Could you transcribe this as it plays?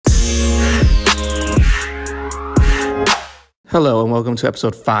Hello and welcome to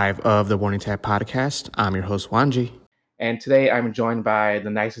episode 5 of the Warning Tab podcast. I'm your host, Wanji. And today I'm joined by the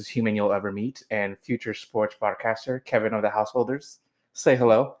nicest human you'll ever meet and future sports broadcaster, Kevin of the Householders. Say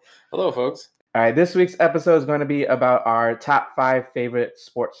hello. Hello, folks. All right, this week's episode is going to be about our top 5 favorite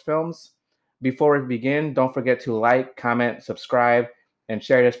sports films. Before we begin, don't forget to like, comment, subscribe, and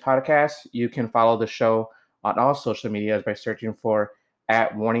share this podcast. You can follow the show on all social medias by searching for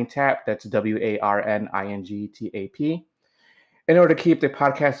 @WarningTap. That's WarningTap. In order to keep the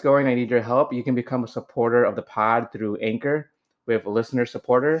podcast going, I need your help. You can become a supporter of the pod through Anchor with Listener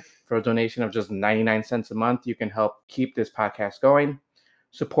Supporter. For a donation of just 99 cents a month, you can help keep this podcast going.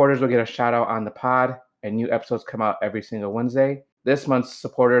 Supporters will get a shout out on the pod, and new episodes come out every single Wednesday. This month's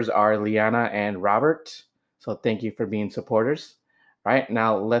supporters are Liana and Robert, so thank you for being supporters. All right,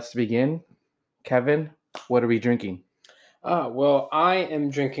 now let's begin. Kevin, what are we drinking? Well, I am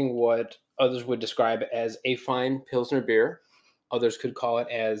drinking what others would describe as a fine Pilsner beer. Others could call it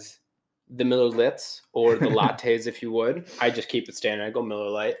as the Miller Lights or the lattes, if you would. I just keep it standard. I go Miller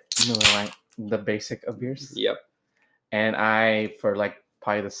Lite. Miller Lite, the basic of beers. Yep. And I, for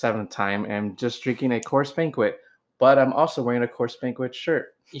probably the 7th time, am just drinking a Coors Banquet, but I'm also wearing a Coors Banquet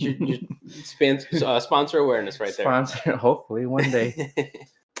shirt. You sponsor awareness right there. Sponsor, hopefully, one day.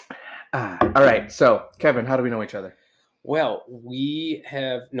 All right, so, Kevin, how do we know each other? Well, we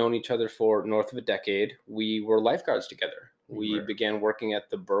have known each other for north of a decade. We were lifeguards together. We began working at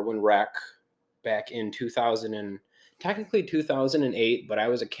the Berwyn Rec back in 2008, but I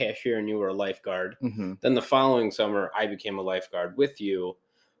was a cashier and you were a lifeguard. Mm-hmm. Then the following summer, I became a lifeguard with you.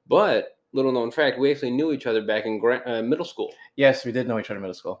 But, little known fact, we actually knew each other back in middle school. Yes, we did know each other in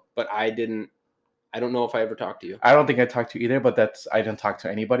middle school. But I don't know if I ever talked to you. I don't think I talked to you either, but I didn't talk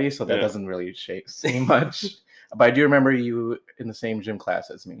to anybody, so that doesn't really say much. But I do remember you in the same gym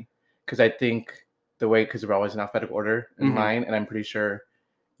class as me, because I think because we're always in alphabetical order in line, and I'm pretty sure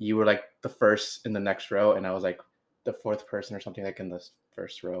you were like the first in the next row, and I was like the 4th person or something like in the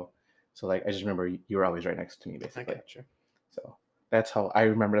first row. So like I just remember you were always right next to me, basically. I gotcha. So that's how I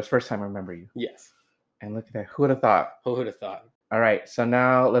remember. That's the first time I remember you. Yes. And look at that. Who would have thought? Who would have thought? All right. So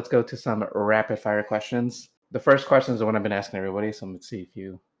now let's go to some rapid fire questions. The first question is the one I've been asking everybody. So let's see if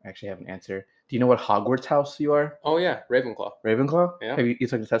you actually have an answer. Do you know what Hogwarts house you are? Oh, yeah. Ravenclaw. Ravenclaw? Yeah. Have you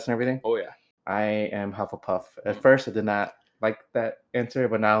took the test and everything? Oh, yeah. I am Hufflepuff. At first, I did not like that answer,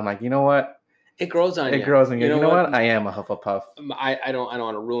 but now I'm like, you know what? It grows on you. It grows on you. You know what? I am a Hufflepuff. I don't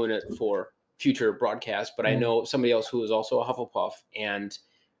want to ruin it for future broadcasts, but I know somebody else who is also a Hufflepuff, and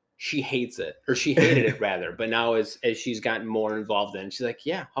she hates it, or she hated it rather. But now as she's gotten more involved in it, she's like,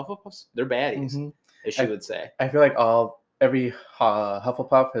 yeah, Hufflepuffs, they're baddies, as she would say. I feel like every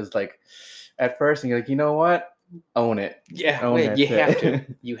Hufflepuff is like, at first, and you're like, you know what? Own it. Yeah, you have to.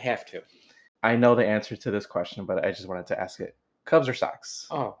 You have to. I know the answer to this question, but I just wanted to ask it. Cubs or Sox?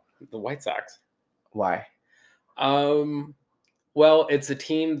 Oh, the White Sox. Why? Well, it's a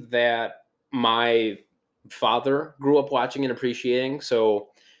team that my father grew up watching and appreciating. So,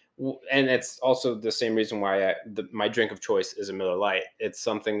 and it's also the same reason why my drink of choice is a Miller Lite. It's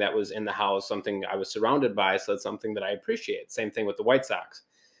something that was in the house, something I was surrounded by, so it's something that I appreciate. Same thing with the White Sox.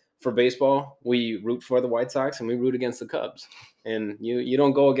 For baseball, we root for the White Sox and we root against the Cubs. And you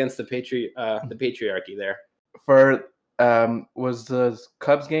don't go against the patriarchy there. Was the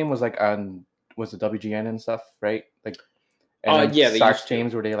Cubs game was the WGN and stuff, right? Like, yeah, the Sox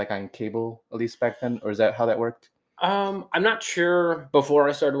games were they like on cable at least back then, or is that how that worked? I'm not sure. Before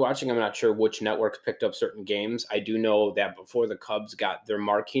I started watching, I'm not sure which networks picked up certain games. I do know that before the Cubs got their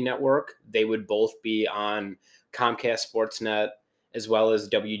marquee network, they would both be on Comcast Sportsnet, as well as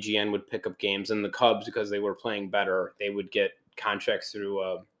WGN would pick up games. And the Cubs, because they were playing better, they would get contracts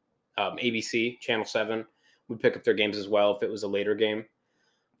through ABC, Channel 7, would pick up their games as well if it was a later game.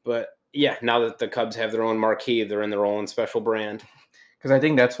 But yeah, now that the Cubs have their own marquee, they're in their own special brand. Because I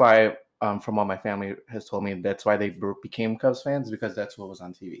think that's why, from what my family has told me, that's why they became Cubs fans, because that's what was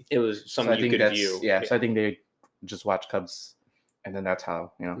on TV. It was something you could view. Yeah, so I think they just watch Cubs, and then that's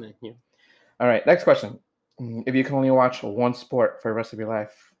how, Yeah. All right, next question. If you can only watch one sport for the rest of your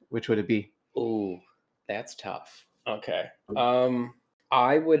life, which would it be? Ooh, that's tough. Okay.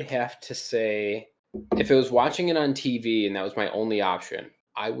 I would have to say, if it was watching it on TV and that was my only option,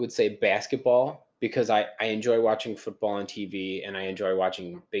 I would say basketball, because I enjoy watching football on TV and I enjoy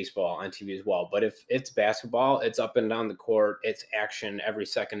watching baseball on TV as well. But if it's basketball, it's up and down the court, it's action every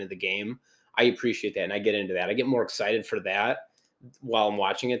second of the game. I appreciate that and I get into that. I get more excited for that while I'm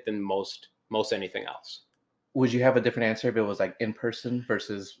watching it than most anything else. Would you have a different answer if it was like in person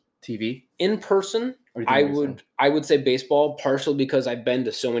versus TV? In person, I would say baseball, partially because I've been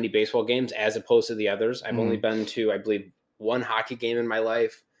to so many baseball games as opposed to the others. I've only been to, I believe, 1 hockey game in my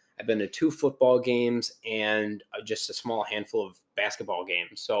life. I've been to 2 football games and just a small handful of basketball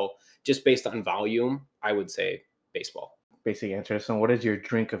games. So just based on volume, I would say baseball. Basic answer. So what is your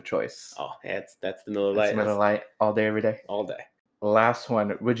drink of choice? Oh, that's the Miller It's Lite. Miller Lite all day, every day. All day. Last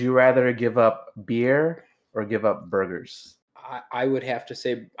one. Would you rather give up beer or give up burgers? I would have to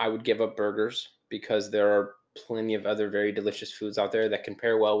say I would give up burgers because there are plenty of other very delicious foods out there that can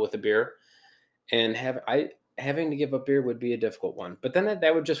pair well with a beer. And having to give up beer would be a difficult one. But then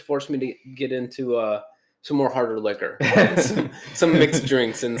that would just force me to get into some more harder liquor, some mixed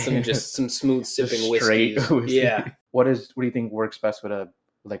drinks, and some smooth sipping whiskeys. Whiskey. Yeah. What do you think works best with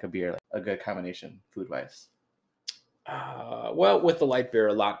a beer, like a good combination food wise? Well, with the light beer,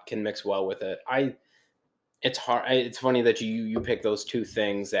 a lot can mix well with it. It's hard. It's funny that you pick those two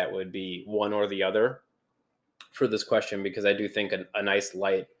things that would be one or the other for this question, because I do think a nice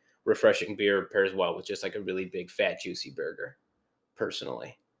light, refreshing beer pairs well with just like a really big, fat, juicy burger.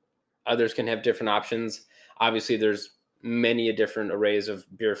 Personally, others can have different options. Obviously, there's many different arrays of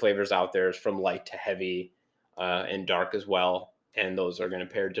beer flavors out there, from light to heavy and dark as well, and those are going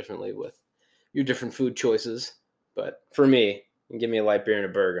to pair differently with your different food choices. But for me, give me a light beer and a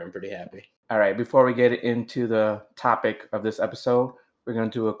burger, I'm pretty happy. All right, before we get into the topic of this episode, we're going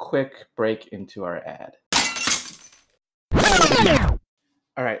to do a quick break into our ad.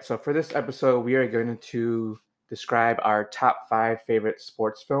 All right, so for this episode, we are going to describe our top 5 favorite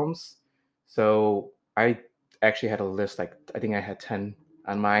sports films. So I actually had a list, I think I had 10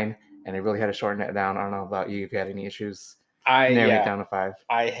 on mine, and I really had to shorten it down. I don't know about you, if you had any issues narrowing it down to 5.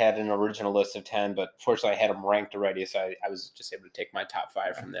 I had an original list of 10, but fortunately I had them ranked already, so I was just able to take my top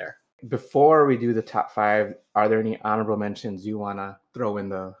 5 from there. Before we do the top 5, are there any honorable mentions you want to throw in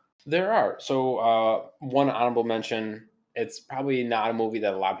the... There are. So one honorable mention, it's probably not a movie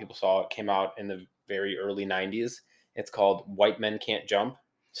that a lot of people saw. It came out in the very early 90s. It's called White Men Can't Jump,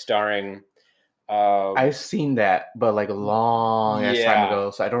 starring... I've seen that, but like a long ass time ago,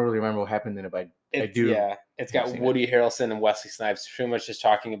 so I don't really remember what happened in it, but I do. Yeah, it's got Woody Harrelson and Wesley Snipes, pretty much just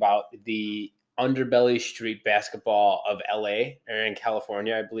talking about the underbelly street basketball of LA, or in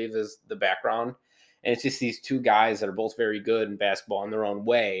California, I believe is the background. And it's just these two guys that are both very good in basketball in their own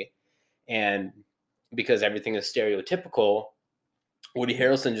way. And because everything is stereotypical, Woody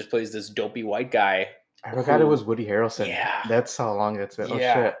Harrelson just plays this dopey white guy. I forgot it was Woody Harrelson. Yeah. That's how long it's been.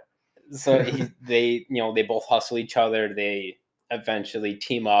 Yeah. Oh, shit. So they both hustle each other. They eventually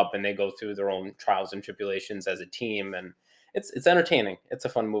team up and they go through their own trials and tribulations as a team. And it's entertaining. It's a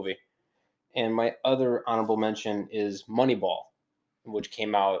fun movie. And my other honorable mention is Moneyball, which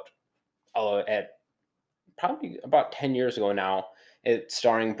came out at probably about 10 years ago now. It's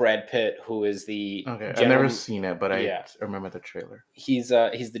starring Brad Pitt, who is the... Okay, I've never seen it, but I remember the trailer. He's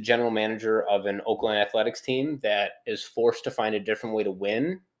the general manager of an Oakland Athletics team that is forced to find a different way to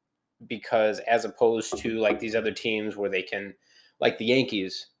win, because as opposed to like these other teams where they can, like the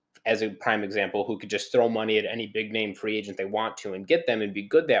Yankees, as a prime example, who could just throw money at any big name free agent they want to and get them and be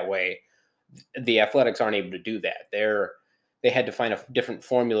good that way, the Athletics aren't able to do that. They had to find a different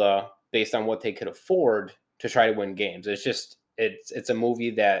formula based on what they could afford to try to win games. It's a movie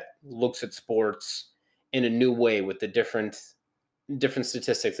that looks at sports in a new way with the different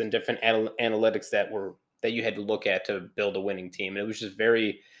statistics and different analytics that you had to look at to build a winning team. And it was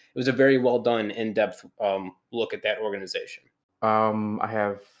a very well done, in-depth look at that organization. I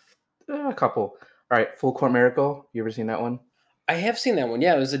have a couple. All right, Full Court Miracle. You ever seen that one? I have seen that one.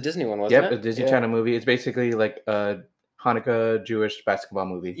 Yeah, it was a Disney one, wasn't it? Yep, a Disney Channel movie. It's basically like a Hanukkah Jewish basketball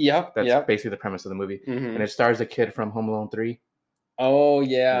movie. Yep. That's basically the premise of the movie. Mm-hmm. And it stars a kid from Home Alone 3. Oh,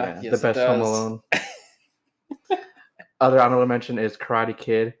 yeah. Yes, the best Home Alone. Other honorable mention is Karate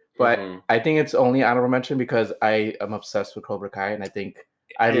Kid. But I think it's only honorable mention because I am obsessed with Cobra Kai, and I think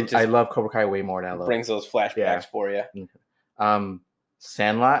I love Cobra Kai way more than I love. Brings those flashbacks for you.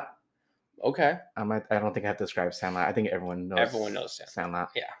 Sandlot. Okay. I don't think I have to describe Sandlot. I think everyone knows Sandlot.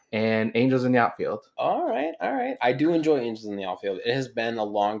 Yeah. And Angels in the Outfield. All right. I do enjoy Angels in the Outfield. It has been a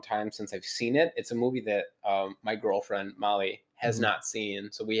long time since I've seen it. It's a movie that my girlfriend Molly has not seen.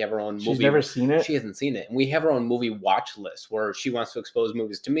 So we have our own movie. She's never seen it? She hasn't seen it. And we have our own movie watch list where she wants to expose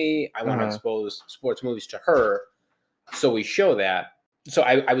movies to me. I want to expose sports movies to her. So we show that. So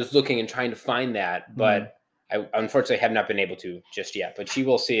I was looking and trying to find that, but I unfortunately have not been able to just yet. But she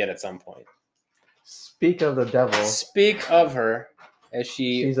will see it at some point. Speak of the devil. Speak of her as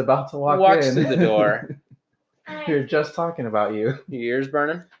she's about to walks through the door. You're just talking about you. Your ears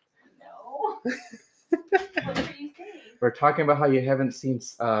burning? No. What were you saying? We're talking about how you haven't seen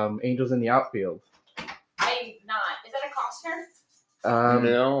Angels in the Outfield. I'm not. Is that a Costner?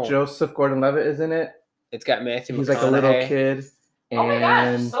 No. Joseph Gordon-Levitt is in it. It's got Matthew He's like a little McConaughey. kid. Oh my gosh,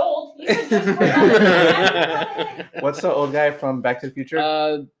 And sold. You said just for that. what's the old guy from Back to the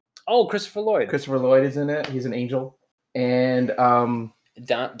Future? Christopher Lloyd. Christopher Lloyd is in it. He's an angel. And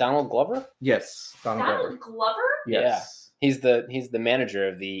Donald Glover? yes, Donald Glover. Donald Glover? Yes. He's the manager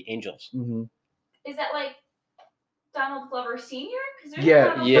of the Angels. Mm-hmm. Is that like Donald Glover Senior? Because there's Yeah,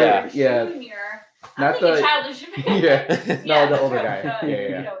 Donald yeah, Glover yeah. Junior. Not I'm thinking the- Childish. Yeah. No, the older guy. but, Yeah. You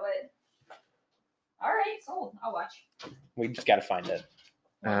know, but... All right, sold. I'll watch. We just got to find it.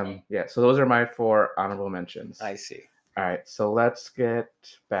 Yeah. So those are my 4 honorable mentions. I see. All right. So let's get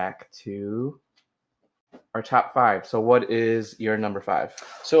back to our top 5. So what is your number 5?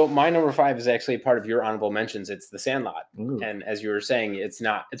 So my number 5 is actually part of your honorable mentions. It's The Sandlot. Ooh. And as you were saying, it's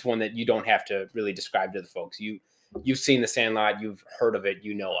one that you don't have to really describe to the folks. You've seen The Sandlot, you've heard of it,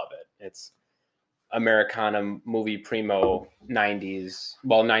 you know of it. It's Americana movie primo 90s.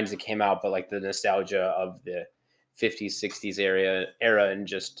 Well, 90s it came out, but like the nostalgia of the 50s, 60s era and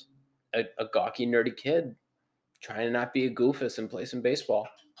just a gawky, nerdy kid trying to not be a goofus and play some baseball.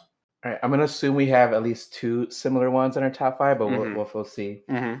 All right. I'm gonna assume we have at least 2 similar ones in our top 5, but Mhm. we'll see.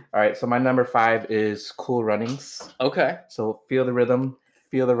 Mm-hmm. All right. So my number 5 is Cool Runnings. Okay. So feel the rhythm,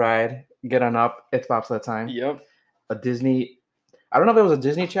 feel the ride, get on up. It's bobsled time. Yep. A Disney. I don't know if it was a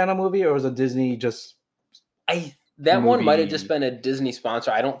Disney Channel movie or it was a Disney just. That one might have just Movie. been a Disney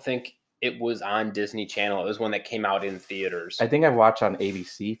sponsor. I don't think it was on Disney Channel. It was one that came out in theaters. I think I've watched on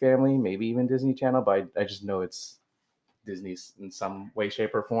ABC Family, maybe even Disney Channel, but I just know it's Disney's in some way,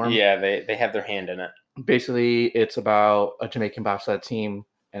 shape, or form. Yeah, they have their hand in it. Basically, it's about a Jamaican bobsled team,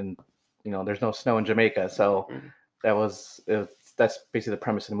 and there's no snow in Jamaica, so Mhm. that's basically the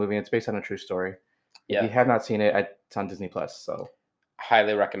premise of the movie. It's based on a true story. If Yeah, you have not seen it, it's on Disney Plus, so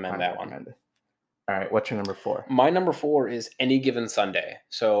highly recommend highly that one. recommend it. All right, what's your number 4? My number 4 is Any Given Sunday.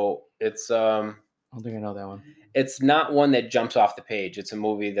 So it's I don't think I know that one. it's not one that jumps off the page. It's a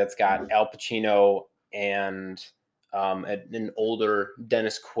movie that's got Al Pacino and an older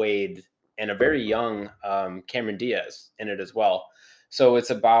Dennis Quaid and a very young Cameron Diaz in it as well. So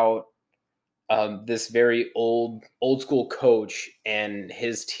it's about this very old school coach and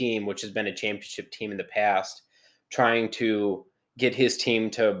his team, which has been a championship team in the past, trying to get his team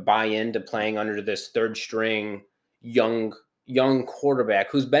to buy into playing under this third string young quarterback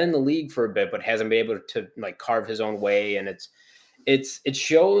who's been in the league for a bit but hasn't been able to like carve his own way. And it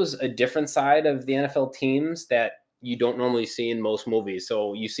shows a different side of the NFL teams that you don't normally see in most movies.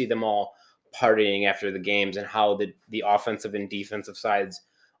 So you see them all partying after the games and how the offensive and defensive sides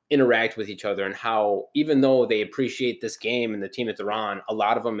interact with each other, and how even though they appreciate this game and the team that they're on, a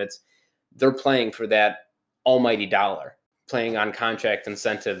lot of them they're playing for that almighty dollar, playing on contract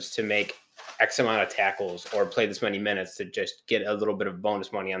incentives to make X amount of tackles or play this many minutes to just get a little bit of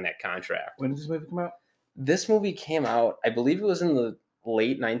bonus money on that contract. When did this movie come out? This movie came out, I believe it was in the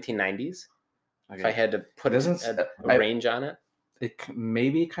late 1990s. If I had to put a range on it. It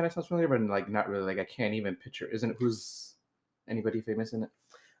maybe kind of sounds familiar, but like not really. Like I can't even picture. Who's anybody famous in it?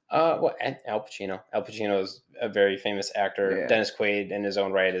 Well, Al Pacino. Al Pacino is a very famous actor. Yeah. Dennis Quaid, in his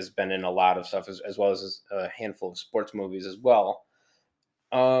own right, has been in a lot of stuff, as well as a handful of sports movies as well.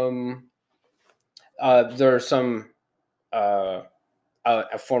 There are some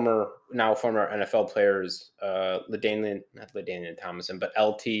former NFL players, not LaDainian Tomlinson, but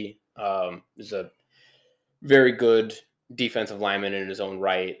LT is a very good defensive lineman in his own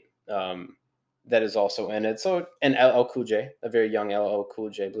right. That is also in it. So, and LL Cool J, a very young LL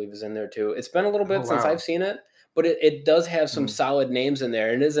Cool J, I believe, is in there too. It's been a little bit since wow. I've seen it, but it does have some solid names in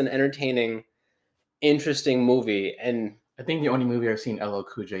there. It is an entertaining, interesting movie. And I think the only movie I've seen LL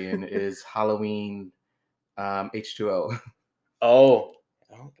Cool J in is Halloween H2O. oh,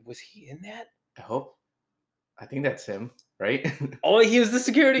 was he in that? I hope. I think that's him, right? Oh, he was the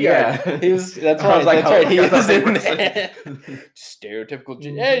security guard. Yeah. He was. That's I right. was like, That's right. He I thought was they in were that. saying- Stereotypical.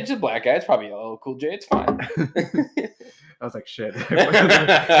 Yeah, it's just a black guy. It's probably LL Cool J. It's fine. I was like, shit. Did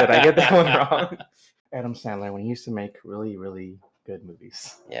I get that one wrong? Adam Sandler, when he used to make really, really good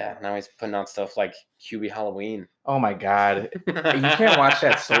movies. Yeah, now he's putting out stuff like QB Halloween. Oh my God. You can't watch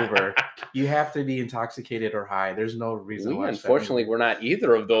that sober. You have to be intoxicated or high. There's no reason to watch Unfortunately, that we're not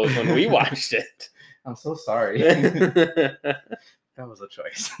either of those when we watched it. I'm so sorry. It That was a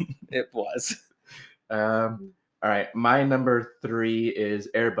choice. was. All right. My number 3 is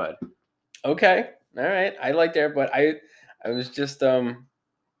Air Bud. Okay. All right. I liked Air, but I was just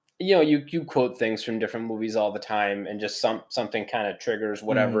you quote things from different movies all the time, and just something kind of triggers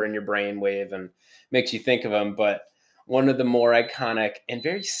whatever in your brain wave and makes you think of them. But one of the more iconic and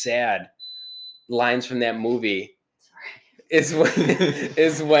very sad lines from that movie is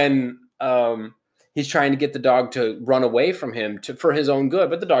when He's trying to get the dog to run away from him for his own good,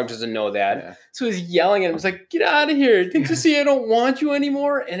 but the dog doesn't know that. Yeah. So he's yelling at him. He's like, "Get out of here. Didn't you see I don't want you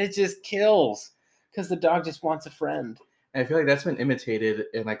anymore?" And it just kills because the dog just wants a friend. And I feel like that's been imitated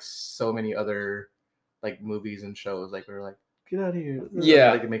in like so many other like movies and shows. Like we're like, get out of here.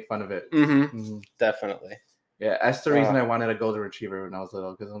 Yeah. Like make fun of it. Mm-hmm. Mhm. Definitely. Yeah, that's the reason I wanted a golden retriever when I was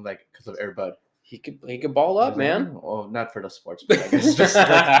little, because I'm like, because of Air Bud. He could ball up, man. Well, not for the sports, but I guess just like,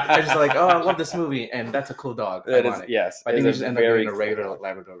 I just like, oh, I love this movie, and that's a cool dog. I That want is, it. yes. I think it they is just end up very being a regular cool.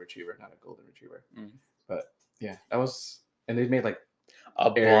 Labrador retriever, not a golden retriever. Mm. But yeah, that was, and they made like A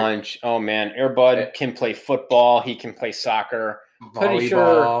bunch. Oh man, Air Bud can play football. He can play soccer. Pretty sure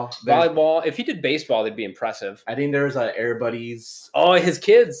volleyball. There's- volleyball. If he did baseball, that'd be impressive. I think there's Air Buddies. Oh, his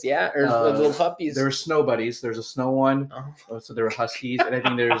kids, yeah, or Uh, little puppies. There were snow buddies. There's a snow one. Oh. So there were huskies, and I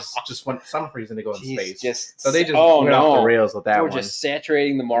think there's just one. Some reason they go in Jeez, space. So they just oh went no, off the rails with that we're one. just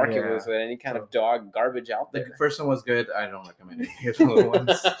saturating the market Yeah. with any kind of dog garbage out The there. first one was good. I don't recommend any of the other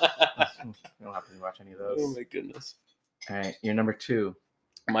ones. You don't have to watch any of those. Oh my goodness. All right, your number 2.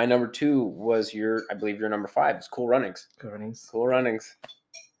 My number 2 was I believe your number 5. It's Cool Runnings. Cool Runnings. Cool Runnings.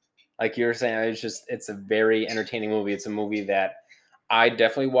 Like you were saying, it's a very entertaining movie. It's a movie that I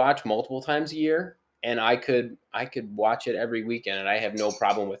definitely watch multiple times a year, and I could watch it every weekend, and I have no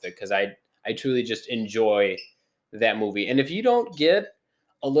problem with it because I truly just enjoy that movie. And if you don't get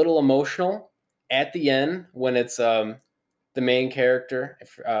a little emotional at the end when it's the main character,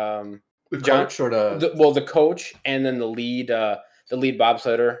 The John- coach or the the coach, and then the lead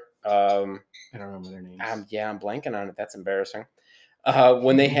bobsledder. I don't remember their names. I'm blanking on it. That's embarrassing.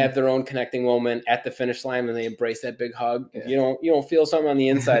 When they have their own connecting moment at the finish line, when they embrace that big hug, if you don't feel something on the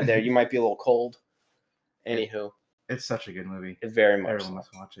inside there, you might be a little cold. Anywho, It's such a good movie. very much. Everyone So.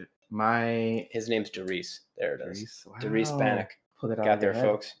 must watch it. My His name's Derice. There it is. Derice. Derice Bannock. Pull it out Got of there, your head.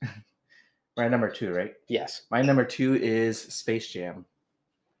 folks. My number 2, right? Yes. My number 2 is Space Jam.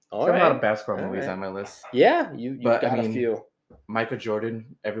 All There's a lot of right. basketball All movies right. on my list. Yeah, you've But, got I mean, a few. Michael Jordan.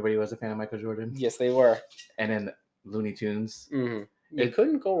 Everybody was a fan of Michael Jordan. Yes, they were. And then Looney Tunes. Mm-hmm. You It-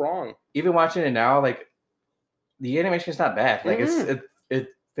 couldn't go wrong. Even watching it now, like the animation is not bad. Like it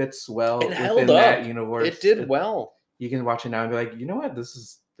fits well It within held that up. universe. It did well. You can watch it now and be like, you know what,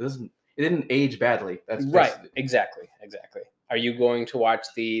 this it didn't age badly. That's Right. basically- Exactly. Are you going to watch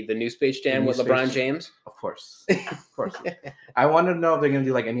the new Space Jam new with Space LeBron Jam. James? Of course, of course. I want to know if they're gonna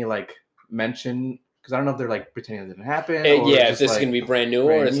do like any like mention, because I don't know if they're like pretending it didn't happen. or Yeah, if just, this is like, gonna be brand new, or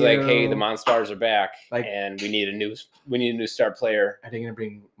brand it's like, hey, the new. Monstars are back, Like- and we need a new star player. Are they gonna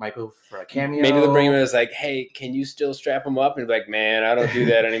bring Michael for a cameo? Maybe they'll bring him as like, hey, can you still strap him up? And be like, man, I don't do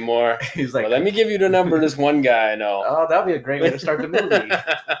that anymore. He's like, Well, let me give you the number of this one guy I know. oh, that'd be a great way to start the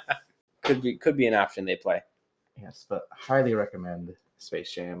movie. could be an option they play. Yes, but highly recommend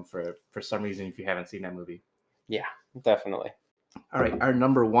Space Jam for some reason if you haven't seen that movie. Definitely. All right, our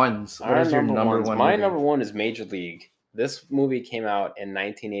number ones. What Our is your number ones. one? My movie? number one is Major League. This movie came out in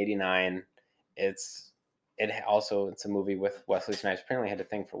 1989. It's a movie with Wesley Snipes. Apparently had a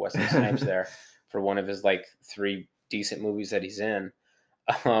thing for Wesley Snipes there for one of his like 3 decent movies that he's in.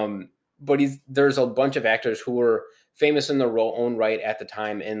 But there's a bunch of actors who were famous in their own right at the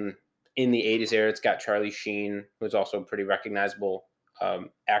time in the 80s era. It's got Charlie Sheen, who's also a pretty recognizable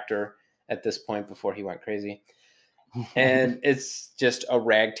actor at this point before he went crazy. And it's just a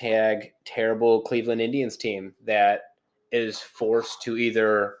ragtag, terrible Cleveland Indians team that is forced to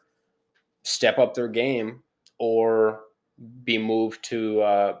either step up their game or be moved to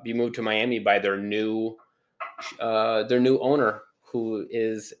Miami by their new owner, who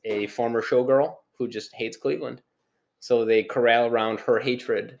is a former showgirl who just hates Cleveland. So they corral around her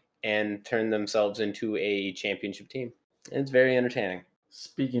hatred and turn themselves into a championship team. It's very entertaining.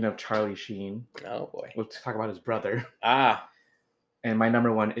 Speaking of Charlie Sheen, Oh boy. we'll talk about his brother. And my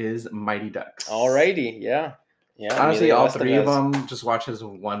number one is Mighty Ducks. Alrighty, yeah. Honestly, Emilio all 3 of Estevez. them, just watch as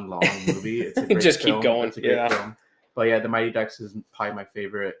one long movie. It's a great Just keep film. going, It's a great yeah. film. But yeah, The Mighty Ducks is probably my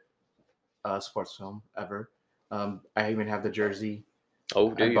favorite sports film ever. I even have the jersey.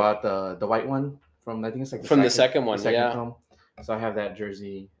 Oh, do I you? bought the white one from, I think it's like From the second one, yeah. film. So I have that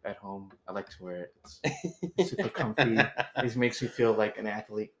jersey at home. I like to wear it. It's super comfy. It makes you feel like an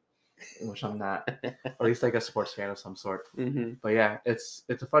athlete, which I'm not, or at least like a sports fan of some sort. Mm-hmm. But yeah, it's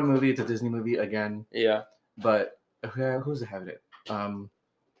a fun movie. It's a Disney movie again. Yeah. But who's having it?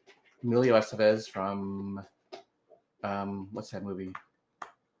 Emilio Estevez from what's that movie?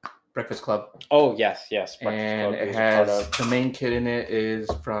 Breakfast Club. Oh, yes. Breakfast And Club it is a part has of- the main kid in it is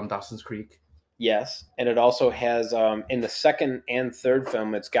from Dawson's Creek. Yes, and it also has in the second and third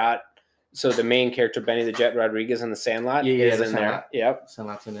film, it's got the main character Benny the Jet Rodriguez in The Sandlot Yeah, is The in there. Sandlot. Yep.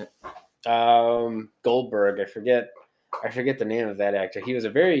 Sandlot's in it. Goldberg. I forget the name of that actor. He was a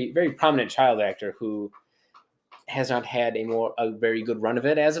very, very prominent child actor who has not had a very good run of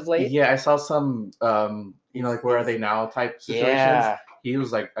it as of late. Yeah, I saw some, like Where Are They Now type situations. Yeah. He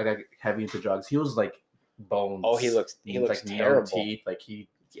was like heavy into drugs. He was like bones. Oh, he looks like terrible. no teeth. Like he's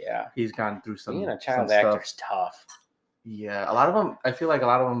gone through some. Being a some child actor stuff. is tough. Yeah, a lot of them. I feel like a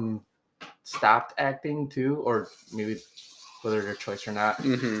lot of them stopped acting too, or maybe whether their choice or not,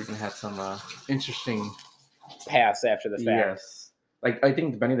 and had some interesting paths after the fact. Yes, like I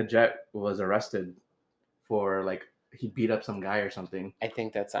think Benny the Jet was arrested for like he beat up some guy or something. I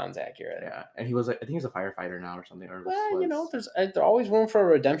think that sounds accurate. Yeah, and he was like, I think he's a firefighter now or something. Or well, there's always room for a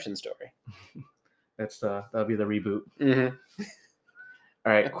redemption story. That'll be the reboot. Mm-hmm.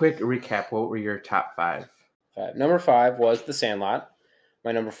 All right, quick recap. What were your top 5? Number 5 was The Sandlot.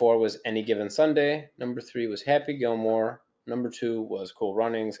 My number 4 was Any Given Sunday. Number 3 was Happy Gilmore. Number 2 was Cool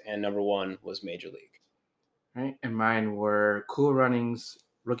Runnings, and number 1 was Major League. Right, and mine were Cool Runnings,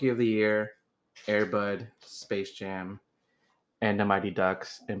 Rookie of the Year, Air Bud, Space Jam, and The Mighty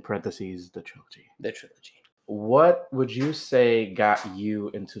Ducks, in parentheses, the trilogy. The trilogy. What would you say got you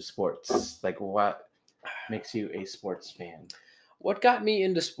into sports? Like, what makes you a sports fan? What got me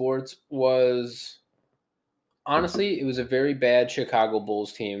into sports was, honestly, it was a very bad Chicago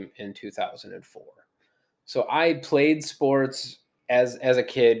Bulls team in 2004. So I played sports as a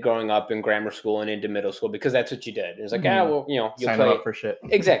kid growing up in grammar school and into middle school because that's what you did. It was like, you'll sign play. Them up for shit.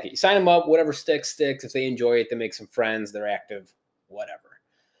 Exactly. Sign them up. Whatever sticks. If they enjoy it, they make some friends. They're active. Whatever.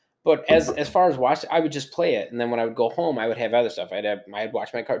 But as far as watching, I would just play it, and then when I would go home, I would have other stuff. I'd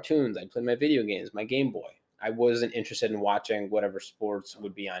watch my cartoons. I'd play my video games, my Game Boy. I wasn't interested in watching whatever sports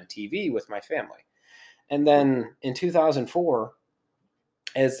would be on TV with my family. And then in 2004,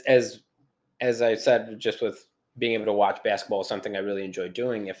 as I said, just with being able to watch basketball was something I really enjoyed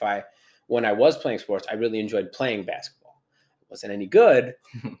doing. When I was playing sports, I really enjoyed playing basketball. It wasn't any good,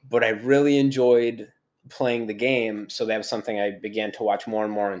 but I really enjoyed playing the game. So that was something I began to watch more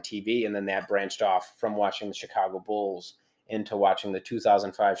and more on TV. And then that branched off from watching the Chicago Bulls into watching the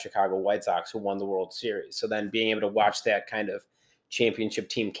 2005 Chicago White Sox, who won the World Series. So then being able to watch that kind of championship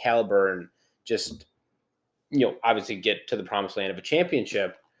team caliber and just, obviously get to the promised land of a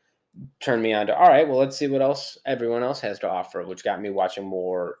championship turned me on to, all right, well, let's see what else everyone else has to offer, which got me watching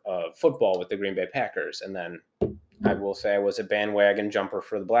more football with the Green Bay Packers. And then I will say I was a bandwagon jumper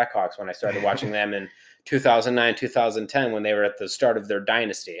for the Blackhawks when I started watching them in 2009, 2010, when they were at the start of their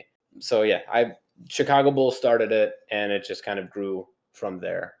dynasty. So yeah, Chicago Bulls started it, and it just kind of grew from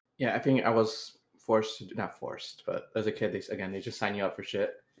there. Yeah, I think I was not forced, but as a kid, they just sign you up for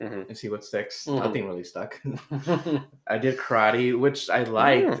shit and see what sticks. Nothing really stuck. I did karate, which I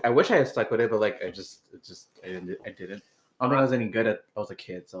liked. I wish I had stuck with it, but like I didn't. I don't think I was any good at. I was a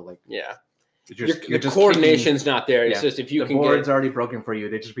kid, so like yeah. You're just coordination's not there. It's just if you can board's already broken for you,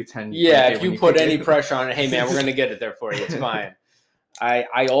 they just pretend. Yeah, if you put any pressure on it, hey man, we're gonna get it there for you. It's fine.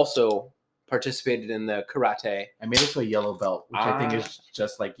 I also participated in the karate. I made it to a yellow belt, which I think is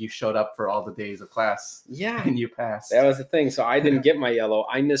just like you showed up for all the days of class. Yeah, and you passed. That was the thing. So I didn't get my yellow.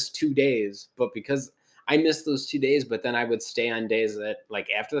 I missed 2 days, but because I missed those 2 days, but then I would stay on days that like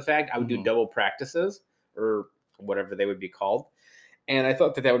after the fact, I would do double practices or whatever they would be called. And I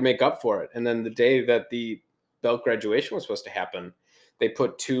thought that would make up for it. And then the day that the belt graduation was supposed to happen, they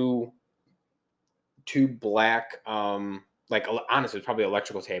put two black, like honestly, it was probably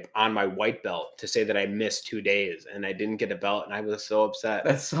electrical tape on my white belt to say that I missed 2 days and I didn't get a belt. And I was so upset.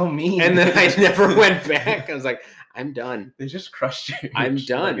 That's so mean. And then I never went back. I was like, I'm done. They just crushed you. I'm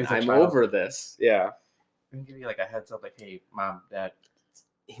done. Like, I'm over this. Yeah. I'm gonna give you like a heads up, like, hey, mom, dad.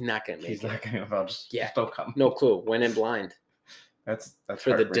 He's not gonna make it. He's not gonna. Just don't come. No clue. Went in blind. That's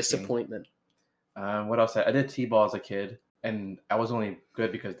for the disappointment. What else? I did t-ball as a kid, and I was only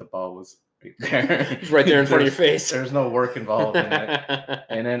good because the ball was right there. It's right there in front of your face. There's no work involved in it.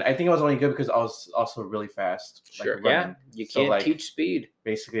 And then I think I was only good because I was also really fast. Sure. Like, yeah. You can't teach speed.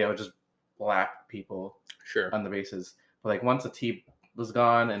 Basically, I would just lap people. Sure. On the bases, but like once the tee was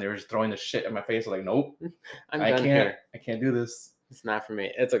gone and they were just throwing the shit in my face, I was like, nope, I can't do this. It's not for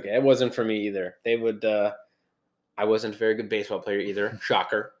me. It's okay. It wasn't for me either. They would. I wasn't a very good baseball player either.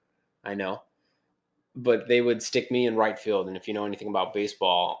 Shocker. I know. But they would stick me in right field. And if you know anything about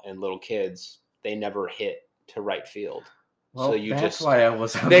baseball and little kids, they never hit to right field. Well, so you that's why I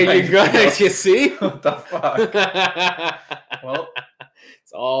was on there right you go. field. You see? What the fuck? Well,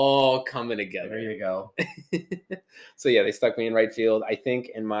 it's all coming together. There you go. So yeah, they stuck me in right field. I think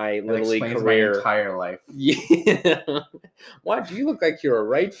in my Little League career. My entire life. Yeah. Why do you look like you're a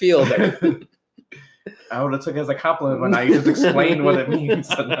right fielder? I would have took it as a compliment when I just explained what it means.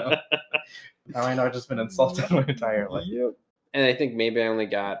 So no. Now I know I've just been insulted my entire life. Yep. And I think maybe I only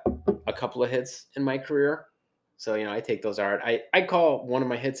got a couple of hits in my career. So, I take those hard. I call one of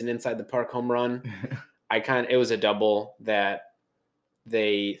my hits an inside the park home run. It was a double that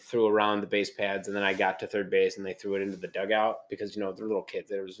they threw around the base pads, and then I got to third base and they threw it into the dugout because, they're little kids.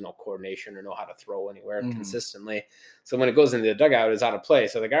 There was no coordination or know how to throw anywhere consistently. So when it goes into the dugout, it's out of play.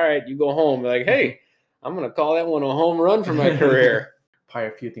 So like, all right, you go home. They're like, hey, I'm going to call that one a home run for my career. Probably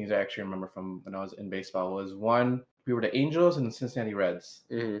a few things I actually remember from when I was in baseball was one, we were the Angels and the Cincinnati Reds.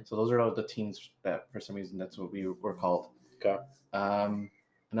 Mm-hmm. So those are all the teams that for some reason that's what we were called. Okay.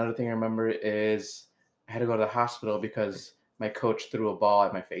 Another thing I remember is I had to go to the hospital because my coach threw a ball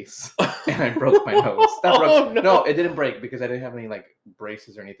at my face and I broke my nose. No, it didn't break because I didn't have any like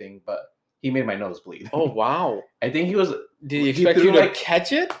braces or anything, but he made my nose bleed. Oh, wow. I think he was. Did he expect you to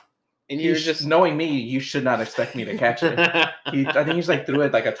catch it? And you're just knowing me, you should not expect me to catch it. I think he just like threw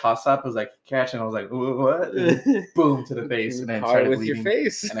it like a toss up. It was like catch, and I was like, what? And boom to the face, and then started with bleeding, your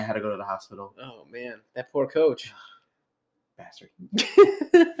face. and I had to go to the hospital. Oh man, that poor coach. Bastard.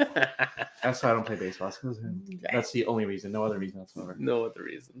 That's why I don't play baseball. Because him. That's the only reason. No other reason whatsoever. No other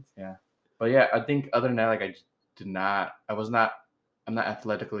reasons. Yeah, but yeah, I think other than that, like I'm not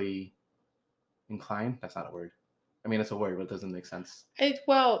athletically inclined. That's not a word. I mean, it's a word, but it doesn't make sense.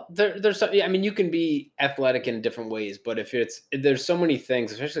 There's you can be athletic in different ways, but there's so many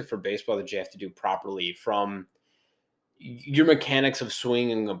things, especially for baseball, that you have to do properly. From your mechanics of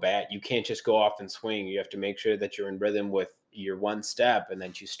swinging a bat, you can't just go off and swing. You have to make sure that you're in rhythm with your one step, and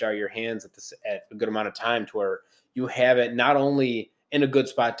then you start your hands at a good amount of time to where you have it not only in a good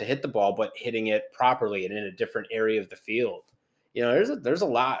spot to hit the ball, but hitting it properly and in a different area of the field. There's a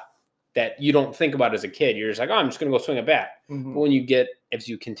lot that you don't think about as a kid. You're just like, oh, I'm just going to go swing a bat. Mm-hmm. But when as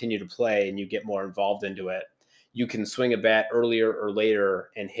you continue to play and you get more involved into it, you can swing a bat earlier or later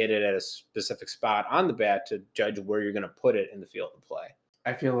and hit it at a specific spot on the bat to judge where you're going to put it in the field of play.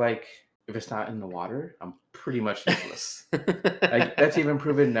 I feel like if it's not in the water, I'm pretty much useless. Like that's even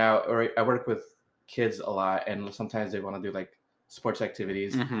proven now. Or I work with kids a lot, and sometimes they want to do like sports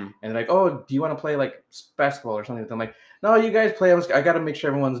activities, and they're like, oh, do you want to play like basketball or something? I'm like, no, you guys play. I got to make sure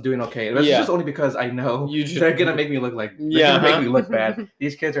everyone's doing okay. That's just only because I know they're gonna make me look like make me look bad.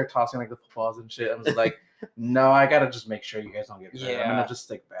 These kids are tossing like the footballs and shit. I'm just like, no, I gotta just make sure you guys don't get hurt. I'm gonna just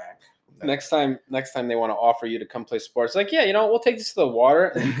stick back. Next time they want to offer you to come play sports, like, we'll take this to the water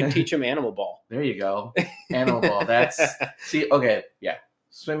and you can teach them animal ball. There you go, animal ball.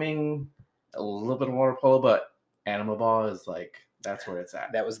 Swimming, a little bit of water polo, but animal ball is like that's where it's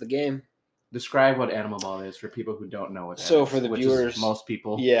at. That was the game. Describe what animal ball is for people who don't know what that so is, for the viewers, most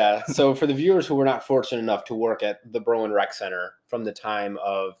people. Yeah. So for the viewers who were not fortunate enough to work at the Berwyn Rec Center from the time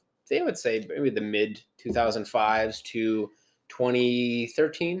of, they would say maybe the mid 2005s to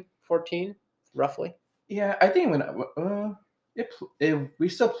 2013, 14, roughly. Yeah, I think when we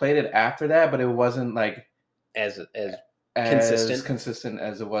still played it after that, but it wasn't like as consistent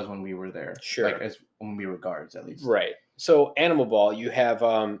as it was when we were there. Sure. Like as when we were guards, at least. Right. So animal ball, you have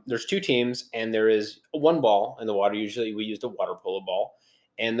there's two teams, and there is one ball in the water. Usually we used a water polo ball,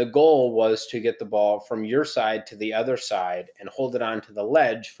 and the goal was to get the ball from your side to the other side and hold it onto the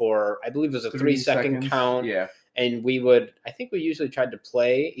ledge for, I believe it was a 3 second count. Yeah. And I think we usually tried to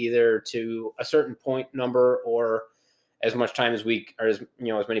play either to a certain point number or as much time as as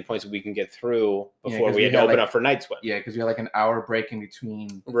many points as we can get through before we had to open up for night swim. Yeah, because we had like an hour break in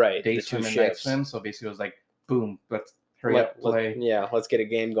between day swim and night swim. So basically it was like, boom, let's hurry up, play. Let's get a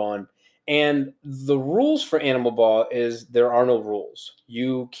game going. And the rules for animal ball is there are no rules.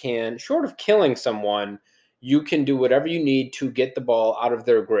 You can, short of killing someone, you can do whatever you need to get the ball out of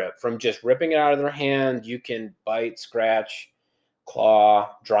their grip. From just ripping it out of their hand, you can bite, scratch,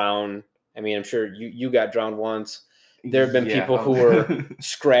 claw, drown. I mean, I'm sure you got drowned once. There have been people who were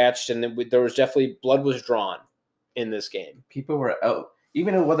scratched, and there was definitely blood was drawn in this game. People were out,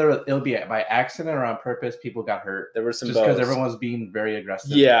 even whether it'll be by accident or on purpose. People got hurt. There were some just because everyone was being very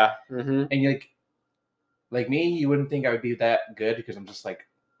aggressive. Yeah, mm-hmm. And you like me, you wouldn't think I would be that good because I'm just like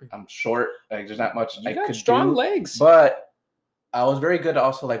I'm short. Like there's not much I could strong do. Legs. But I was very good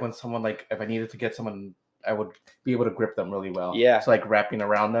also. Like when someone if I needed to get someone, I would be able to grip them really well. Yeah. So wrapping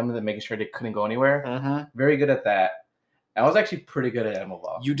around them and then making sure they couldn't go anywhere. Mm-hmm. Very good at that. I was actually pretty good at animal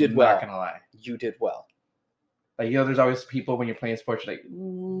ball. You did well. I'm not gonna lie. You did well. There's always people when you're playing sports,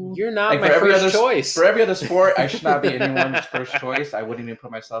 you're not my first choice. For every other sport, I should not be anyone's first choice. I wouldn't even put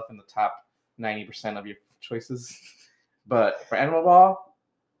myself in the top 90% of your choices. But for animal ball,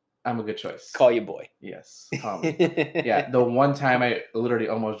 I'm a good choice. Call you boy. Yes. Yeah. The one time I literally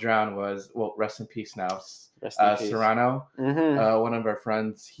almost drowned was, well, rest in peace now. Rest in peace. Serrano, Mm-hmm. one of our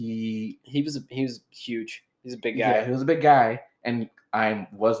friends. He was huge. He's a big guy. Yeah, he was a big guy, and I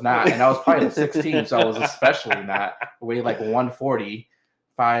was not, and I was probably like 16, so I was especially not. I weighed like 140,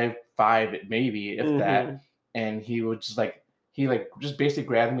 5'5" maybe, if that. And he would just just basically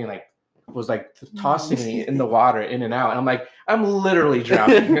grabbed me and was like tossing me in the water, in and out. And I'm like, I'm literally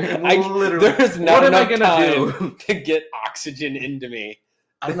drowning. There's not enough time to get oxygen into me.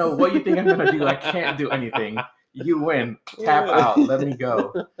 I don't know what you think I'm gonna do. I can't do anything. You win. Tap out. Let me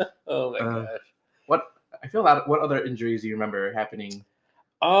go. Oh my gosh. I feel what other injuries do you remember happening?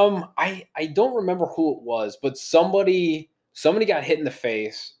 I don't remember who it was, but somebody got hit in the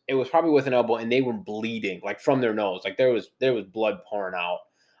face. It was probably with an elbow, and they were bleeding like from their nose. Like there was blood pouring out.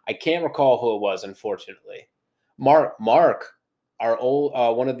 I can't recall who it was, unfortunately. Mark, our old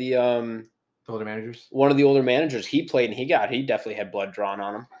one of the older managers. One of the older managers. He played, and he definitely had blood drawn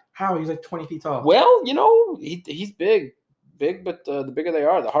on him. How? He's like 20 feet tall. Well, he's big, but the bigger they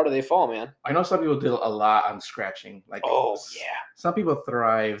are, the harder they fall, man. I know some people do a lot on scratching. Some people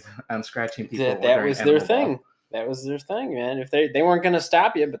thrived on scratching people. That was their thing. That was their thing, man. If they weren't going to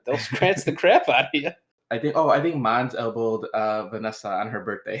stop you, but they'll scratch the crap out of you. I think Mons elbowed Vanessa on her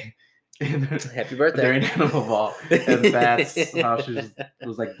birthday. Happy birthday. During Animal Ball. And that's how she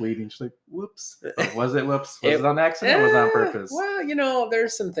was like bleeding. She's like, whoops. Was it whoops? Was it on accident or was it on purpose? Well,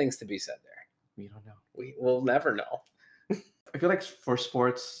 there's some things to be said there. We don't know. We will never know. I feel like for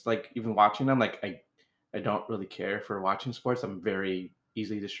sports, like even watching them, like I don't really care for watching sports. I'm very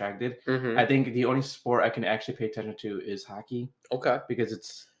easily distracted. Mm-hmm. I think the only sport I can actually pay attention to is hockey. Okay.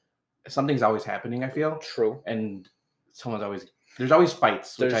 Because something's always happening, I feel. True. And there's always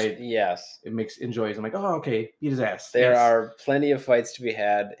fights, yes. It makes enjoys. I'm like, oh, okay, beat his ass. There are plenty of fights to be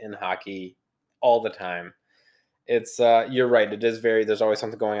had in hockey all the time. It's you're right. There's always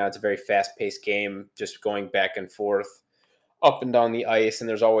something going on. It's a very fast-paced game, just going back and forth, up and down the ice, and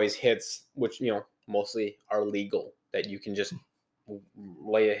there's always hits, which mostly are legal, that you can just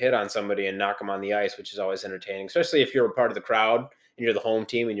lay a hit on somebody and knock them on the ice, which is always entertaining, especially if you're a part of the crowd and you're the home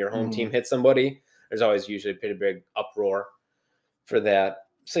team and your home team hits somebody. There's always usually a pretty big uproar for that.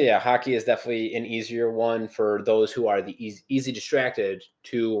 So yeah, hockey is definitely an easier one for those who are the easy distracted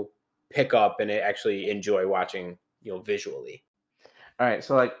to pick up and actually enjoy watching, visually. All right.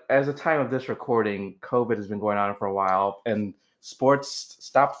 So as the time of this recording, COVID has been going on for a while and sports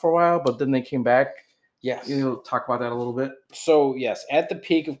stopped for a while, but then they came back. Yes. Talk about that a little bit. So yes, at the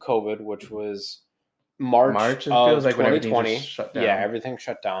peak of COVID, which was March it of feels like 2020. Shut down. Yeah, everything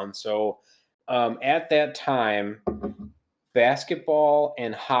shut down. So at that time, basketball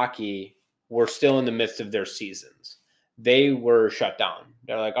and hockey were still in the midst of their seasons. They were shut down.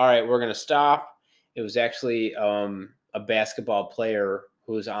 They're like, all right, we're going to stop. It was actually a basketball player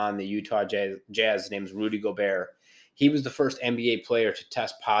who's on the Utah Jazz. His name's Rudy Gobert. He was the first NBA player to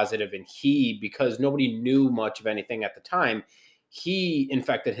test positive, and because nobody knew much of anything at the time, he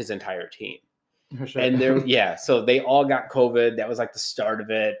infected his entire team. Sure. And so they all got COVID. That was like the start of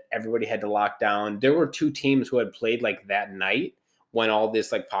it. Everybody had to lock down. There were two teams who had played like that night when all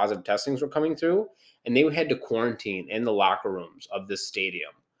this like positive testings were coming through, and they had to quarantine in the locker rooms of this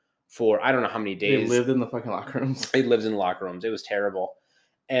stadium for I don't know how many days. They lived in the fucking locker rooms. They lived in the locker rooms. It was terrible.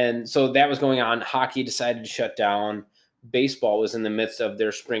 And so that was going on. Hockey decided to shut down. Baseball was in the midst of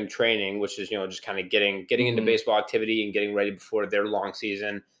their spring training, which is, just kind of getting into baseball activity and getting ready before their long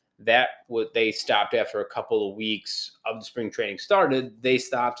season. They stopped after a couple of weeks of the spring training started. They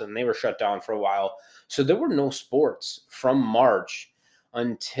stopped and they were shut down for a while. So there were no sports from March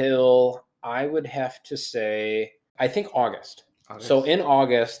until I would have to say, I think August. So in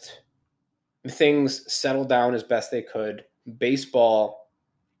August, things settled down as best they could. Baseball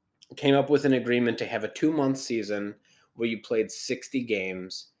came up with an agreement to have a 2-month season where you played 60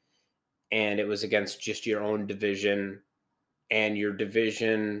 games, and it was against just your own division and your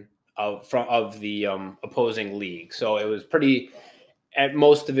division of the opposing league. So it was at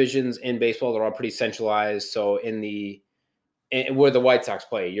most divisions in baseball, they're all pretty centralized. So where the White Sox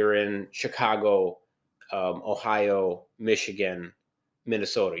play, you're in Chicago, Ohio, Michigan,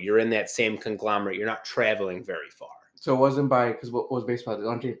 Minnesota. You're in that same conglomerate. You're not traveling very far. So it wasn't because what was baseball?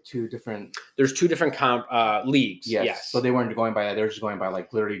 There's two different leagues. Yes. So they weren't going by that. They were just going by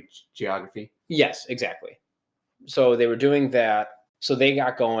like literally geography. Yes, exactly. So they were doing that. So they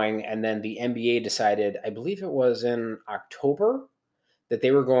got going, and then the NBA decided, I believe it was in October, that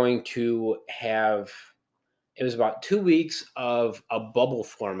they were going to have, it was about 2 weeks of a bubble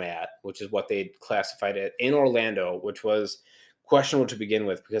format, which is what they classified it, in Orlando, which was questionable to begin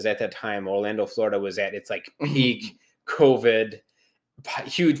with because at that time, Orlando, Florida was at its like peak COVID,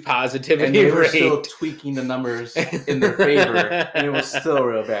 huge positivity And they were rate. still tweaking the numbers in their favor, and it was still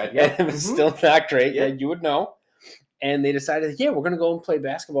real bad. Yeah, It was still not great. Yeah. Yeah, you would know. And they decided, yeah, we're going to go and play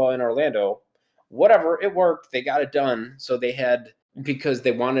basketball in Orlando. Whatever, it worked. They got it done. So they had, because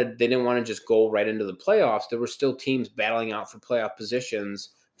they didn't want to just go right into the playoffs. There were still teams battling out for playoff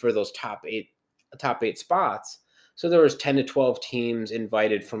positions for those top eight spots. So there was 10 to 12 teams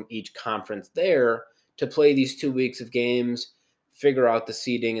invited from each conference there to play these 2 weeks of games, figure out the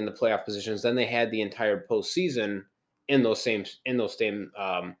seeding and the playoff positions. Then they had the entire postseason in those same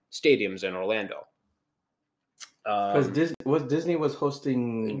stadiums in Orlando. because Disney was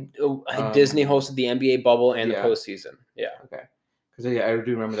hosting. Disney hosted the NBA bubble and yeah. the postseason. Yeah. Okay, because I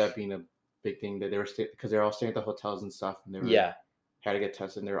do remember that being a big thing that they were because they're all staying at the hotels and stuff, and they were had to get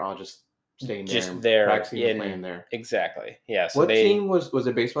tested. And they were all just staying there, just there, practicing and playing there. Exactly. Yeah. So what team was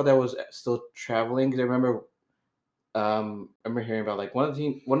it? Baseball that was still traveling? Because I remember hearing about like one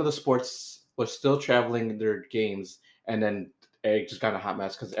of the sports was still traveling their games, and then it just got a hot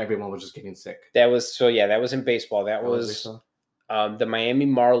mess because everyone was just getting sick. That was in baseball. That was the Miami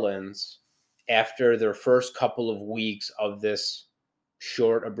Marlins. After their first couple of weeks of this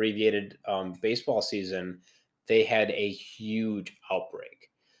short, abbreviated baseball season, they had a huge outbreak.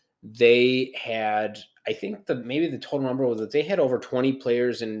 They had, I think maybe the total number was that they had over 20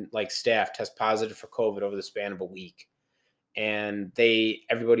 players and like staff test positive for COVID over the span of a week. And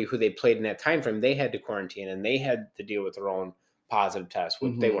everybody who they played in that time frame, they had to quarantine and they had to deal with their own positive test,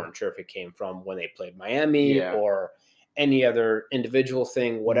 which they weren't sure if it came from when they played Miami or any other individual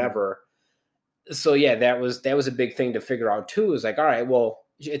thing, whatever. So yeah, that was a big thing to figure out too. Is like, all right, well,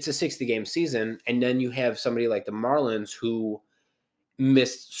 it's a 60-game season, and then you have somebody like the Marlins who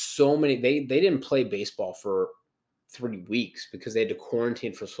missed so many. They didn't play baseball for 3 weeks because they had to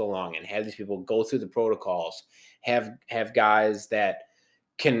quarantine for so long and have these people go through the protocols, have guys that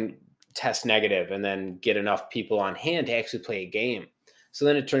can test negative and then get enough people on hand to actually play a game. So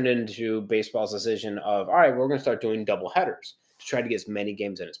then it turned into baseball's decision of, all right, we're going to start doing double headers to try to get as many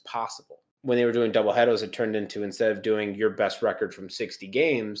games in as possible. When they were doing double headers, it turned into, instead of doing your best record from 60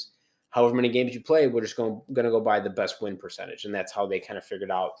 games, however many games you play, we're just going to go by the best win percentage. And that's how they kind of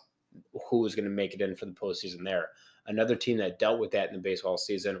figured out who was going to make it in for the postseason there. Another team that dealt with that in the baseball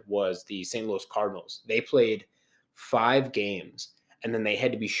season was the St. Louis Cardinals. They played 5 games, and then they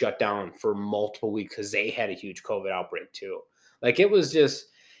had to be shut down for multiple weeks because they had a huge COVID outbreak too. Like it was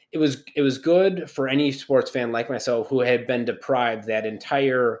good for any sports fan like myself who had been deprived that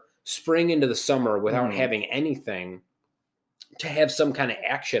entire spring into the summer without having anything, to have some kind of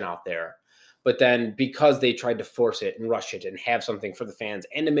action out there. But then because they tried to force it and rush it and have something for the fans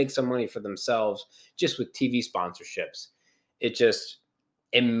and to make some money for themselves just with TV sponsorships,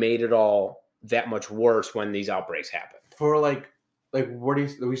 it made it all that much worse when these outbreaks happen. For like what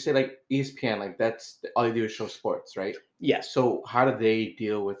do we say, like ESPN, like that's all they do is show sports, right? Yes. So how did they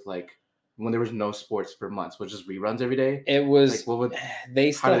deal with like when there was no sports for months? Was just reruns every day? It was like,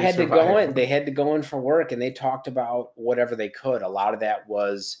 they still had to go in. They had to go in for work, and they talked about whatever they could. A lot of that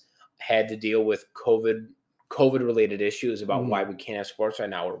had to deal with COVID related issues about why we can't have sports right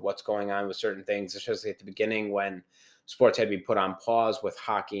now or what's going on with certain things, especially at the beginning when sports had to be put on pause with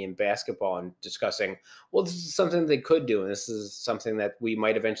hockey and basketball and discussing, well, this is something they could do. And this is something that we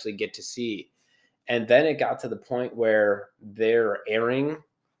might eventually get to see. And then it got to the point where their airing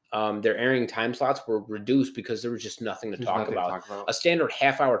time slots were reduced because there was just nothing to talk about. A standard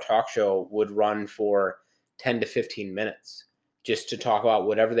half-hour talk show would run for 10 to 15 minutes just to talk about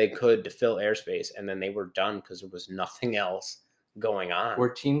whatever they could to fill airspace. And then they were done because there was nothing else going on. Were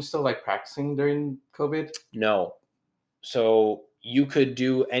teams still like practicing during COVID? No. So you could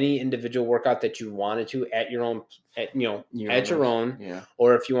do any individual workout that you wanted to at your own, Yeah.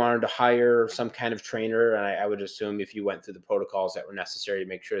 Or if you wanted to hire some kind of trainer, and I would assume if you went through the protocols that were necessary to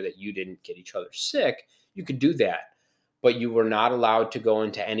make sure that you didn't get each other sick, you could do that. But you were not allowed to go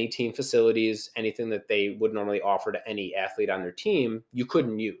into any team facilities, anything that they would normally offer to any athlete on their team, you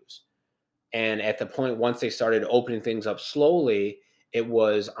couldn't use. And at the point, once they started opening things up slowly, it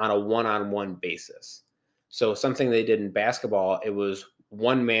was on a one-on-one basis. So something they did in basketball, it was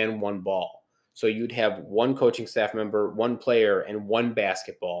one man, one ball. So you'd have one coaching staff member, one player, and one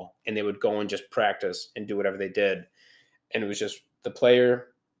basketball, and they would go and just practice and do whatever they did. And it was just the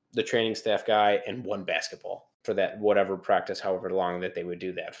player, the training staff guy, and one basketball for that whatever practice, however long that they would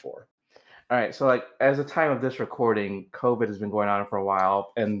do that for. All right. So like as the time of this recording, COVID has been going on for a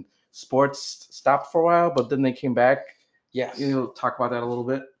while, and sports stopped for a while, but then they came back. Yes. Talk about that a little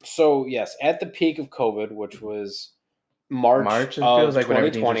bit. So, yes, at the peak of COVID, which was March it of feels like when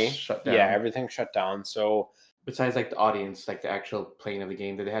everything 2020. just shut down. Yeah, everything shut down. So Besides like the audience, like the actual playing of the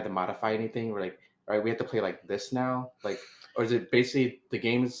game, did they have to modify anything? We're like, all right, we have to play like this now, like, or is it basically the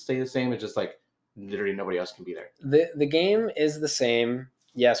games stay the same? It's just like literally nobody else can be there. the game is the same,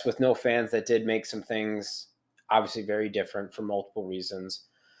 yes, with no fans. That did make some things obviously very different for multiple reasons.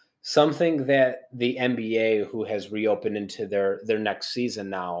 Something that the NBA, who has reopened into their next season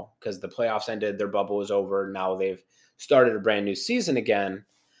now, because the playoffs ended, their bubble was over. Now they've started a brand new season again.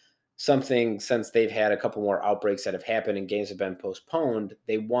 Something, since they've had a couple more outbreaks that have happened and games have been postponed,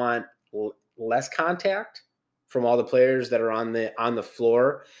 they want less contact from all the players that are on the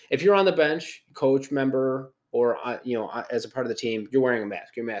floor. If you're on the bench, coach, member, or as a part of the team, you're wearing a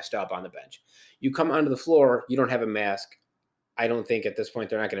mask. You're masked up on the bench. You come onto the floor, you don't have a mask. I don't think at this point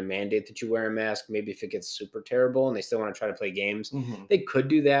they're not going to mandate that you wear a mask. Maybe if it gets super terrible and they still want to try to play games, they could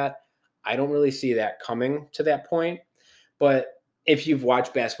do that. I don't really see that coming to that point. But if you've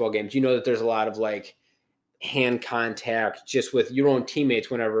watched basketball games, you know that there's a lot of like hand contact just with your own teammates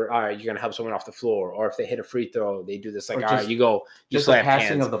whenever, all right, you're going to help someone off the floor. Or if they hit a free throw, they do this like, all right, you go, you just the slap passing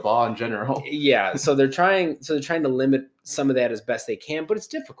hands. of the ball in general. Yeah, so they're trying to limit some of that as best they can, but it's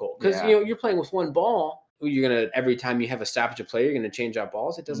difficult because you're playing with one ball. You're gonna, every time you have a stoppage of play, you're gonna change out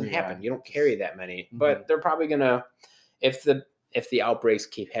balls. It doesn't happen. You don't carry that many, but they're probably gonna, if the outbreaks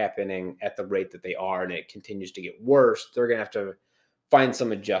keep happening at the rate that they are and it continues to get worse, they're gonna have to find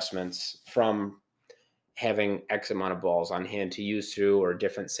some adjustments from having X amount of balls on hand to use through, or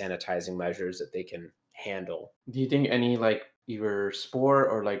different sanitizing measures that they can handle. Do you think any like either sport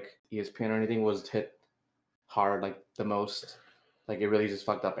or like ESPN or anything was hit hard like the most? Like it really just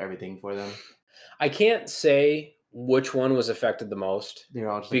fucked up everything for them. I can't say which one was affected the most. They're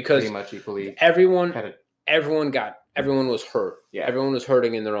all just because pretty much equally. Everyone had it. Everyone was hurt. Yeah. Everyone was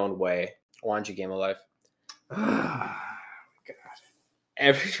hurting in their own way. Wanji Game of Life. God.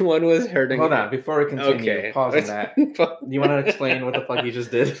 Everyone was hurting. Hold on, before we continue, Okay. pause on that. Do you want to explain what the fuck you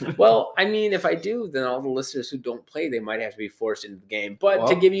just did? Well, I mean, if I do, then all the listeners who don't play, they might have to be forced into the game. But Well,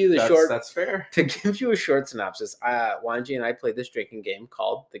 to give you that's fair. To give you a short synopsis, Wanji and I played this drinking game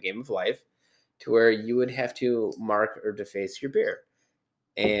called the Game of Life, to where you would have to mark or deface your beer.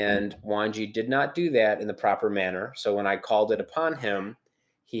 And Wanji did not do that in the proper manner. So when I called it upon him,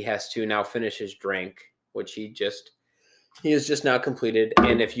 he has to now finish his drink, which he has just now completed.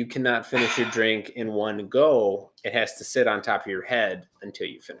 And if you cannot finish your drink in one go, it has to sit on top of your head until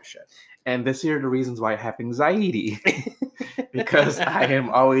you finish it. And this here are the reasons why I have anxiety. Because I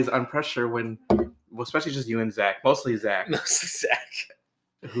am always on pressure when, well, especially just you and Zach, mostly Zach,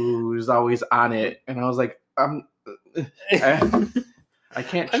 who's always on it. And I was like, I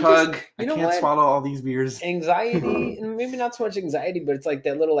can't chug. I can't swallow all these beers. Anxiety, and maybe not so much anxiety, but it's like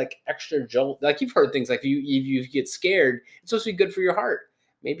that little like extra jolt. Like you've heard things like if you get scared, it's supposed to be good for your heart.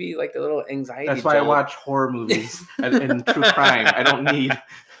 Maybe like the little anxiety. That's why I watch horror movies and true crime. I don't need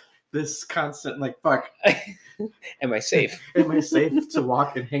this constant like fuck. Am I safe? Am I safe to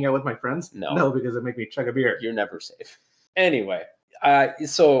walk and hang out with my friends? No, because it make me chug a beer. You're never safe. Anyway,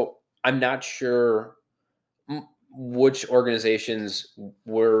 so I'm not sure which organizations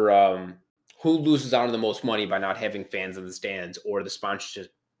were who loses out on the most money by not having fans in the stands or the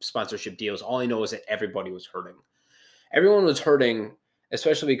sponsorship deals. All I know is that everybody was hurting. Everyone was hurting,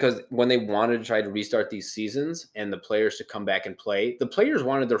 especially because when they wanted to try to restart these seasons and the players to come back and play, the players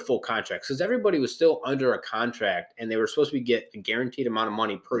wanted their full contracts because everybody was still under a contract and they were supposed to get a guaranteed amount of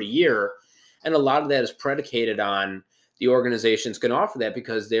money per year. And a lot of that is predicated on the organization's going to offer that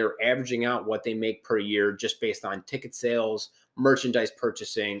because they're averaging out what they make per year just based on ticket sales, merchandise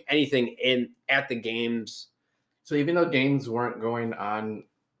purchasing, anything at the games. So even though games weren't going on,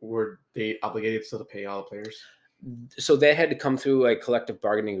 were they obligated still to pay all the players? So that had to come through a collective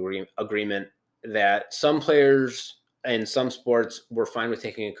bargaining agreement that some players and some sports were fine with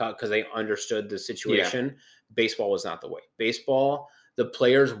taking a cut because they understood the situation. Yeah. Baseball was not the way. Baseball, the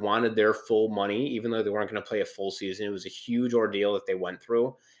players wanted their full money, even though they weren't going to play a full season. It was a huge ordeal that they went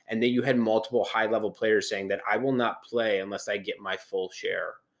through. And then you had multiple high-level players saying that I will not play unless I get my full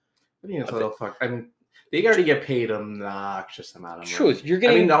share. I think it's a little fuck. I mean, they already get paid an obnoxious amount of money. Truth, you're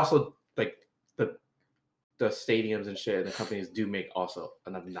getting. I mean, also like the stadiums and shit, and the companies do make also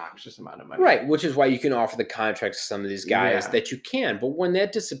an obnoxious amount of money. Right, which is why you can offer the contracts to some of these guys that you can. But when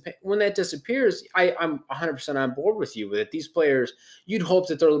that disappears, I'm 100% on board with you that these players, you'd hope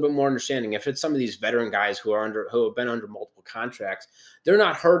that they're a little bit more understanding. If it's some of these veteran guys who have been under multiple contracts, they're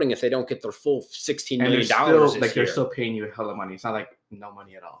not hurting if they don't get their full $16 million. They're still paying you a hell of money. It's not like no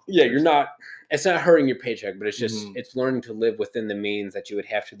money at all. Yeah, it's not hurting your paycheck, but it's just it's learning to live within the means that you would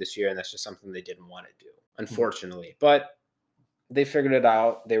have to this year, and that's just something they didn't want to do, unfortunately. But they figured it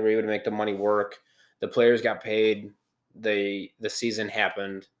out. They were able to make the money work. The players got paid. The season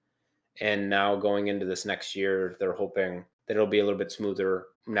happened. And now going into this next year, they're hoping that it'll be a little bit smoother.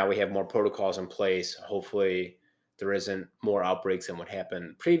 Now we have more protocols in place. Hopefully there isn't more outbreaks than what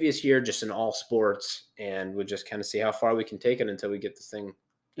happened previous year, just in all sports. And we'll just kind of see how far we can take it until we get this thing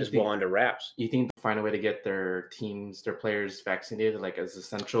well under wraps. You think they'll find a way to get their teams, their players vaccinated, like as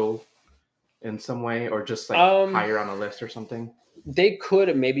essential in some way, or just like higher on a list or something? They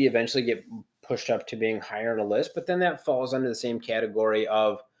could maybe eventually get pushed up to being higher on a list, but then that falls under the same category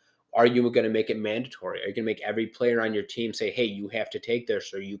of, are you going to make it mandatory? Are you going to make every player on your team say, hey, you have to take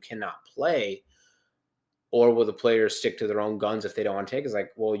this or you cannot play? Or will the players stick to their own guns if they don't want to take it? It's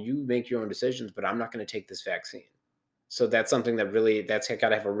like, well, you make your own decisions, but I'm not going to take this vaccine. So that's something that that's got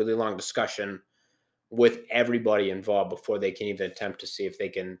to have a really long discussion with everybody involved before they can even attempt to see if they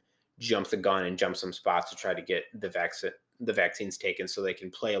can jump the gun and jump some spots to try to get the vaccines taken so they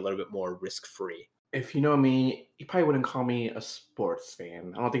can play a little bit more risk-free. If you know me, you probably wouldn't call me a sports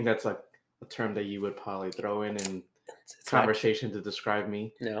fan. I don't think that's like a term that you would probably throw in conversation to describe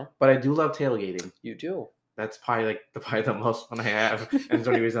me. No. But I do love tailgating. You do. That's probably the most fun I have. And it's the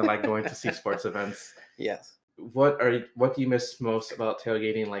only reason I like going to see sports events. Yes. What do you miss most about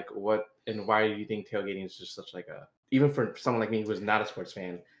tailgating? Like what and why do you think tailgating is just such like a, even for someone like me who's not a sports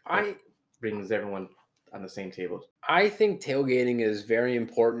fan, brings everyone on the same table? I think tailgating is very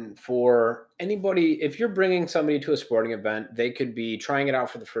important for anybody. If you're bringing somebody to a sporting event, they could be trying it out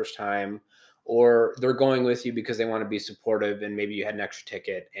for the first time, or they're going with you because they want to be supportive and maybe you had an extra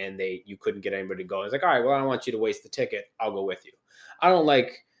ticket and you couldn't get anybody to go. It's like, all right, well, I don't want you to waste the ticket. I'll go with you. I don't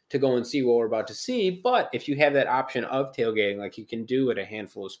like to go and see what we're about to see, but if you have that option of tailgating, like you can do at a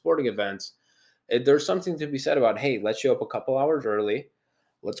handful of sporting events, there's something to be said about, hey, let's show up a couple hours early.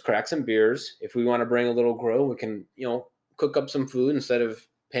 Let's crack some beers. If we want to bring a little grill, we can, cook up some food instead of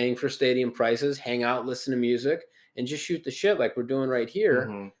paying for stadium prices, hang out, listen to music, and just shoot the shit like we're doing right here.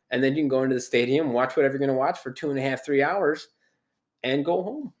 Mm-hmm. And then you can go into the stadium, watch whatever you're going to watch for 2.5, 3 hours and go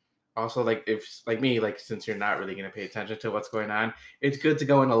home. Also, like if like me, like since you're not really going to pay attention to what's going on, it's good to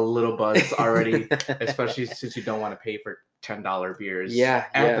go in a little buzz already, especially since you don't want to pay for $10 beers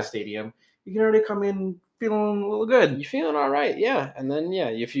at the stadium. You can already come in feeling a little good. You're feeling all right, yeah. And then,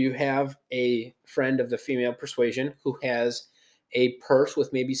 if you have a friend of the female persuasion who has a purse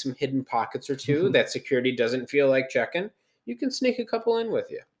with maybe some hidden pockets or two that security doesn't feel like checking, you can sneak a couple in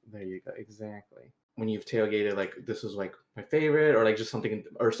with you. There you go. Exactly. When you've tailgated, like this was like my favorite, or like just something,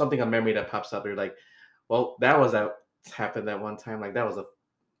 a memory that pops up. You're like, well, that happened that one time. Like that was a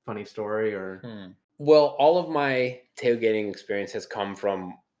funny story, or. Well, all of my tailgating experience has come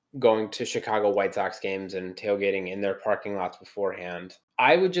from going to Chicago White Sox games and tailgating in their parking lots beforehand.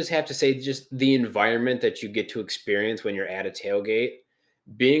 I would just have to say just the environment that you get to experience when you're at a tailgate,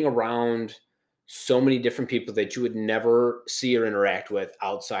 being around so many different people that you would never see or interact with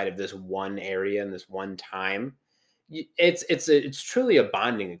outside of this one area and this one time. It's truly a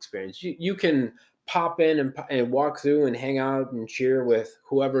bonding experience. You can pop in and walk through and hang out and cheer with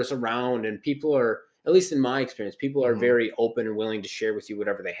whoever's around, and people are, at least in my experience, people are very open and willing to share with you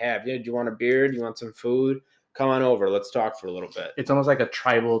whatever they have. Yeah, do you want a beer? Do you want some food? Come on over. Let's talk for a little bit. It's almost like a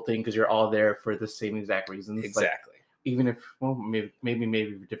tribal thing because you're all there for the same exact reasons. Exactly. Like, even if, well,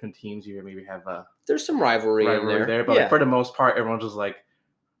 maybe different teams, you maybe have there's some rivalry in there. But like, for the most part, everyone's just like,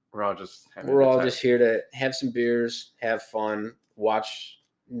 we're all just here to have some beers, have fun,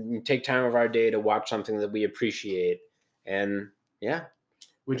 take time of our day to watch something that we appreciate. And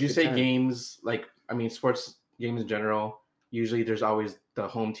would you say games, like, I mean, sports games in general, usually there's always the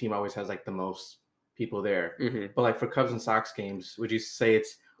home team always has like the most people there. Mm-hmm. But like for Cubs and Sox games, would you say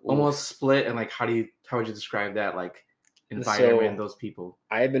it's almost split? And like, how would you describe that, like, environment and those people?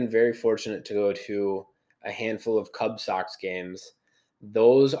 I have been very fortunate to go to a handful of Cubs Sox games.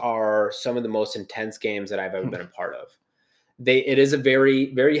 Those are some of the most intense games that I've ever been a part of. It is a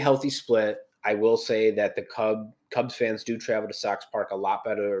very, very healthy split. I will say that the Cubs fans do travel to Sox Park a lot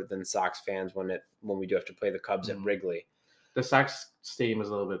better than Sox fans when we do have to play the Cubs at Wrigley. The Sox stadium is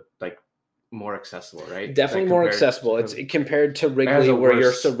a little bit like more accessible, right? Definitely more accessible. It's compared to Wrigley, where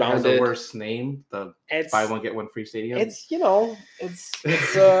you're surrounded. It has a worse name, the buy one get one free stadium. It's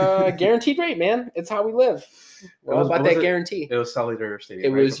it's a guaranteed rate, man. It's how we live. Well, about that guarantee. It was Cellular Stadium.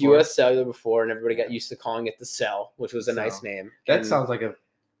 It was before? US Cellular before, and everybody got used to calling it the Cell, which was a nice name. That sounds like a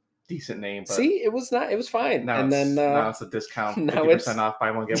decent name. But see, it was not. It was fine. Now it's a discount. 50% off,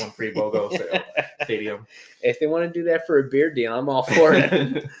 buy one get one free BOGO stadium. If they want to do that for a beer deal, I'm all for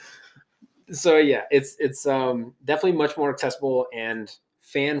it. So it's definitely much more accessible and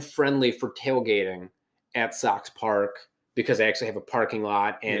fan friendly for tailgating at Sox Park because they actually have a parking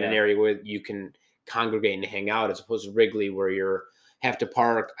lot and an area where you can congregate and hang out, as opposed to Wrigley where you're have to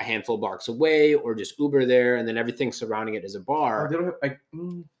park a handful of blocks away or just Uber there, and then everything surrounding it is a bar. They don't have,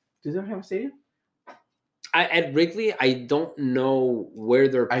 do they have a stadium? At Wrigley, I don't know where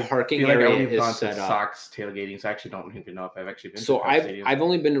their parking I feel like area I've only is gone set to up. Sox tailgating, so I actually don't even know if I've actually been. So to a stadium. I've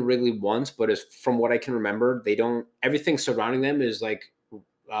only been to Wrigley once, but as from what I can remember, they don't. Everything surrounding them is like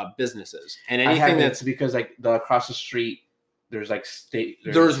businesses, and anything that's because like across the street, there's like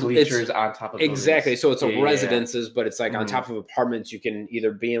there's bleachers on top of exactly. buildings. So it's a residences, but it's like on Mhm. top of apartments. You can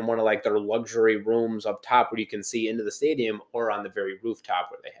either be in one of like their luxury rooms up top where you can see into the stadium, or on the very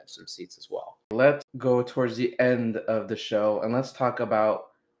rooftop where they have some seats as well. Let's go towards the end of the show and let's talk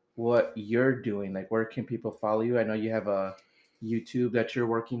about what you're doing. Like, where can people follow you? I know you have a YouTube that you're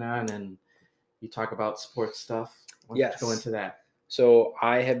working on, and you talk about sports stuff. Let's go into that. So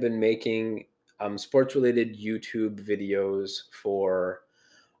I have been making sports-related YouTube videos for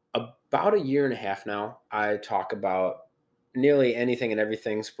about a year and a half now. I talk about nearly anything and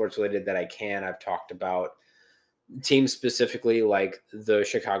everything sports-related that I can. I've talked about teams specifically like the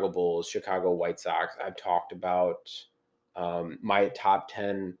Chicago Bulls, Chicago White Sox. I've talked about my top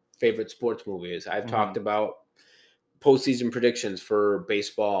 10 favorite sports movies. I've talked about postseason predictions for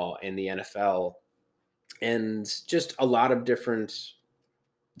baseball and the NFL, and just a lot of different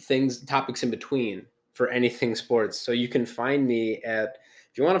topics in between for anything sports. So you can find me if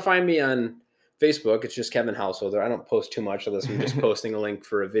you want to find me on Facebook, it's just Kevin Householder. I don't post too much unless I'm just posting a link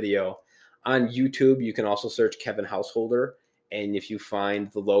for a video. On YouTube, you can also search Kevin Householder. And if you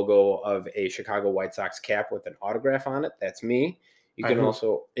find the logo of a Chicago White Sox cap with an autograph on it, that's me. You can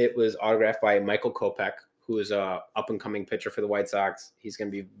it was autographed by Michael Kopech, who is a up-and-coming pitcher for the White Sox. He's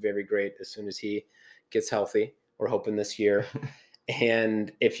going to be very great as soon as he gets healthy. We're hoping this year.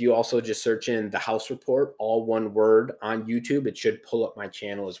 And if you also just search in The House Report, all one word, on YouTube, it should pull up my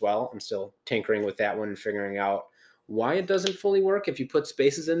channel as well. I'm still tinkering with that one and figuring out why it doesn't fully work if you put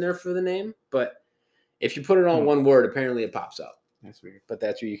spaces in there for the name. But if you put it on one word, apparently it pops up. That's weird. But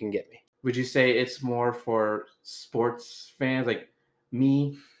that's where you can get me. Would you say it's more for sports fans like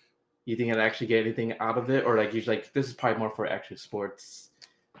me? You think I'd actually get anything out of it? Or like you're like, this is probably more for actual sports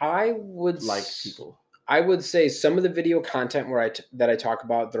I would like people. I would say some of the video content that I talk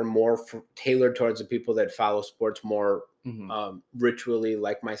about, they're more tailored towards the people that follow sports more ritually,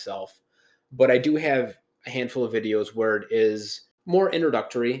 like myself. But I do have a handful of videos where it is more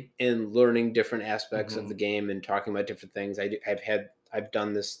introductory in learning different aspects of the game and talking about different things. I've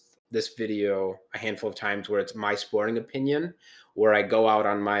done this video a handful of times where it's my sporting opinion, where I go out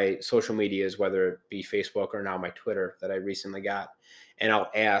on my social medias, whether it be Facebook or now my Twitter that I recently got, and I'll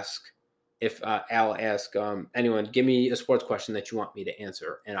ask anyone, give me a sports question that you want me to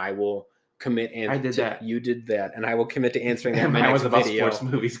answer, and I will commit. And I did that. You did that, and I will commit to answering that. Mine was about sports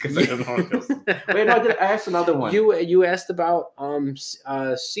movies because I don't know what goes. Wait, no, I asked another one. You asked about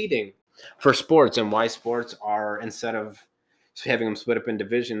seeding for sports and why sports are, instead of having them split up in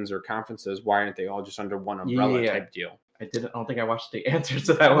divisions or conferences, why aren't they all just under one umbrella type deal? I don't think I watched the answers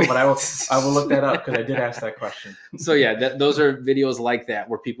to that one, but I will look that up because I did ask that question. So yeah, those are videos like that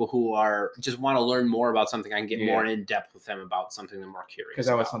where people who are just want to learn more about something, I can get more in depth with them about something they're more curious. Because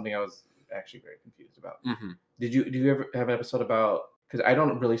that was something I was actually very confused about. Do you ever have an episode about? Because I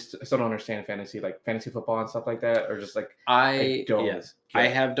still don't understand fantasy football and stuff like that, or just like I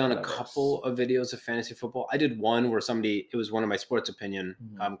have done a couple of videos of fantasy football. I did one where it was one of my sports opinion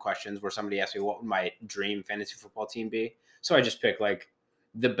questions where somebody asked me what would my dream fantasy football team be. So I just picked like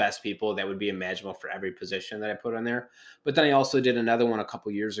the best people that would be imaginable for every position that I put on there. But then I also did another one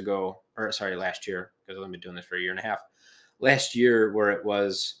last year, because I've been doing this for a year and a half. Last year, where it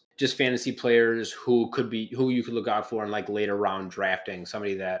was just fantasy players who you could look out for in like later round drafting,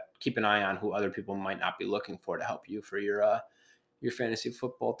 somebody that keep an eye on who other people might not be looking for to help you for your fantasy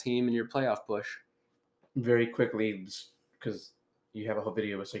football team and your playoff push. Very quickly, because you have a whole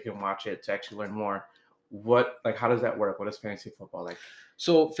video so you can watch it to actually learn more. How does that work? What is fantasy football like?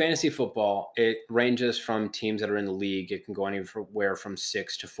 So fantasy football, it ranges from teams that are in the league. It can go anywhere from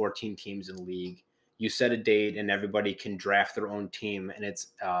 6 to 14 teams in the league. You set a date and everybody can draft their own team, and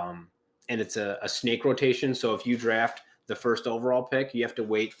it's a snake rotation. So if you draft the first overall pick, you have to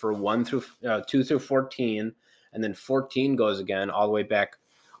wait for 2 through 14, and then 14 goes again all the way back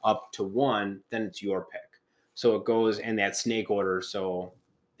up to 1. Then it's your pick. So it goes in that snake order. So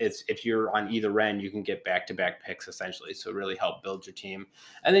if you're on either end, you can get back-to-back picks essentially. So really help build your team,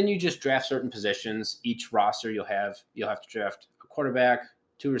 and then you just draft certain positions. Each roster you'll have to draft a quarterback,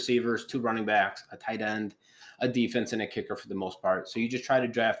 2 receivers, 2 running backs, a tight end, a defense, and a kicker for the most part. So you just try to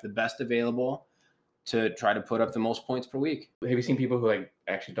draft the best available to try to put up the most points per week. Have you seen people who like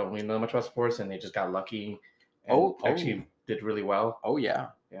actually don't really know much about sports and they just got lucky and actually did really well? Oh yeah.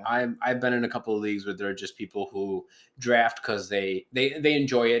 Yeah. I've been in a couple of leagues where there are just people who draft because they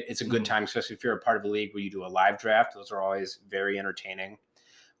enjoy it. It's a good time, especially if you're a part of a league where you do a live draft. Those are always very entertaining.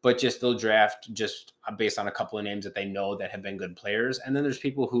 But just they'll draft just based on a couple of names that they know that have been good players. And then there's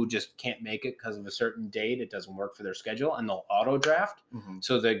people who just can't make it because of a certain date. It doesn't work for their schedule, and they'll auto draft.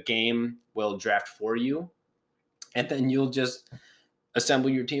 So the game will draft for you, and then you'll just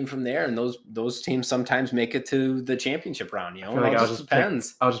assemble your team from there. And those teams sometimes make it to the championship round. You know, like it just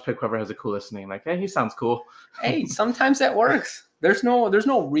depends. I'll just pick whoever has the coolest name. Like, hey, he sounds cool. Hey, sometimes that works. There's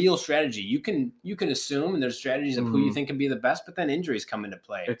no real strategy. You can assume, and there's strategies of who you think can be the best, but then injuries come into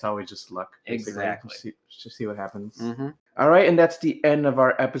play. It's always just luck. Basically. Exactly. Just see what happens. All right, and that's the end of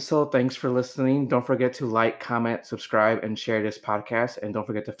our episode. Thanks for listening. Don't forget to like, comment, subscribe, and share this podcast. And don't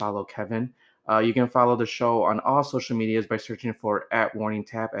forget to follow Kevin. You can follow the show on all social medias by searching for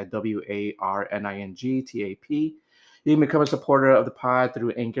 @WarningTap at WARNINGTAP. You can become a supporter of the pod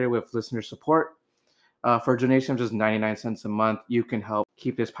through Anchor with listener support. For a donation of just 99 cents a month, you can help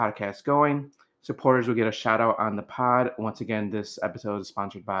keep this podcast going. Supporters will get a shout out on the pod. Once again, this episode is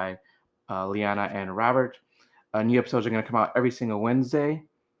sponsored by Liana and Robert. New episodes are going to come out every single Wednesday.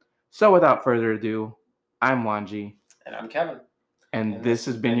 So without further ado, I'm Wanji. And I'm Kevin. And this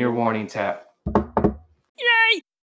has been your Warning Tap.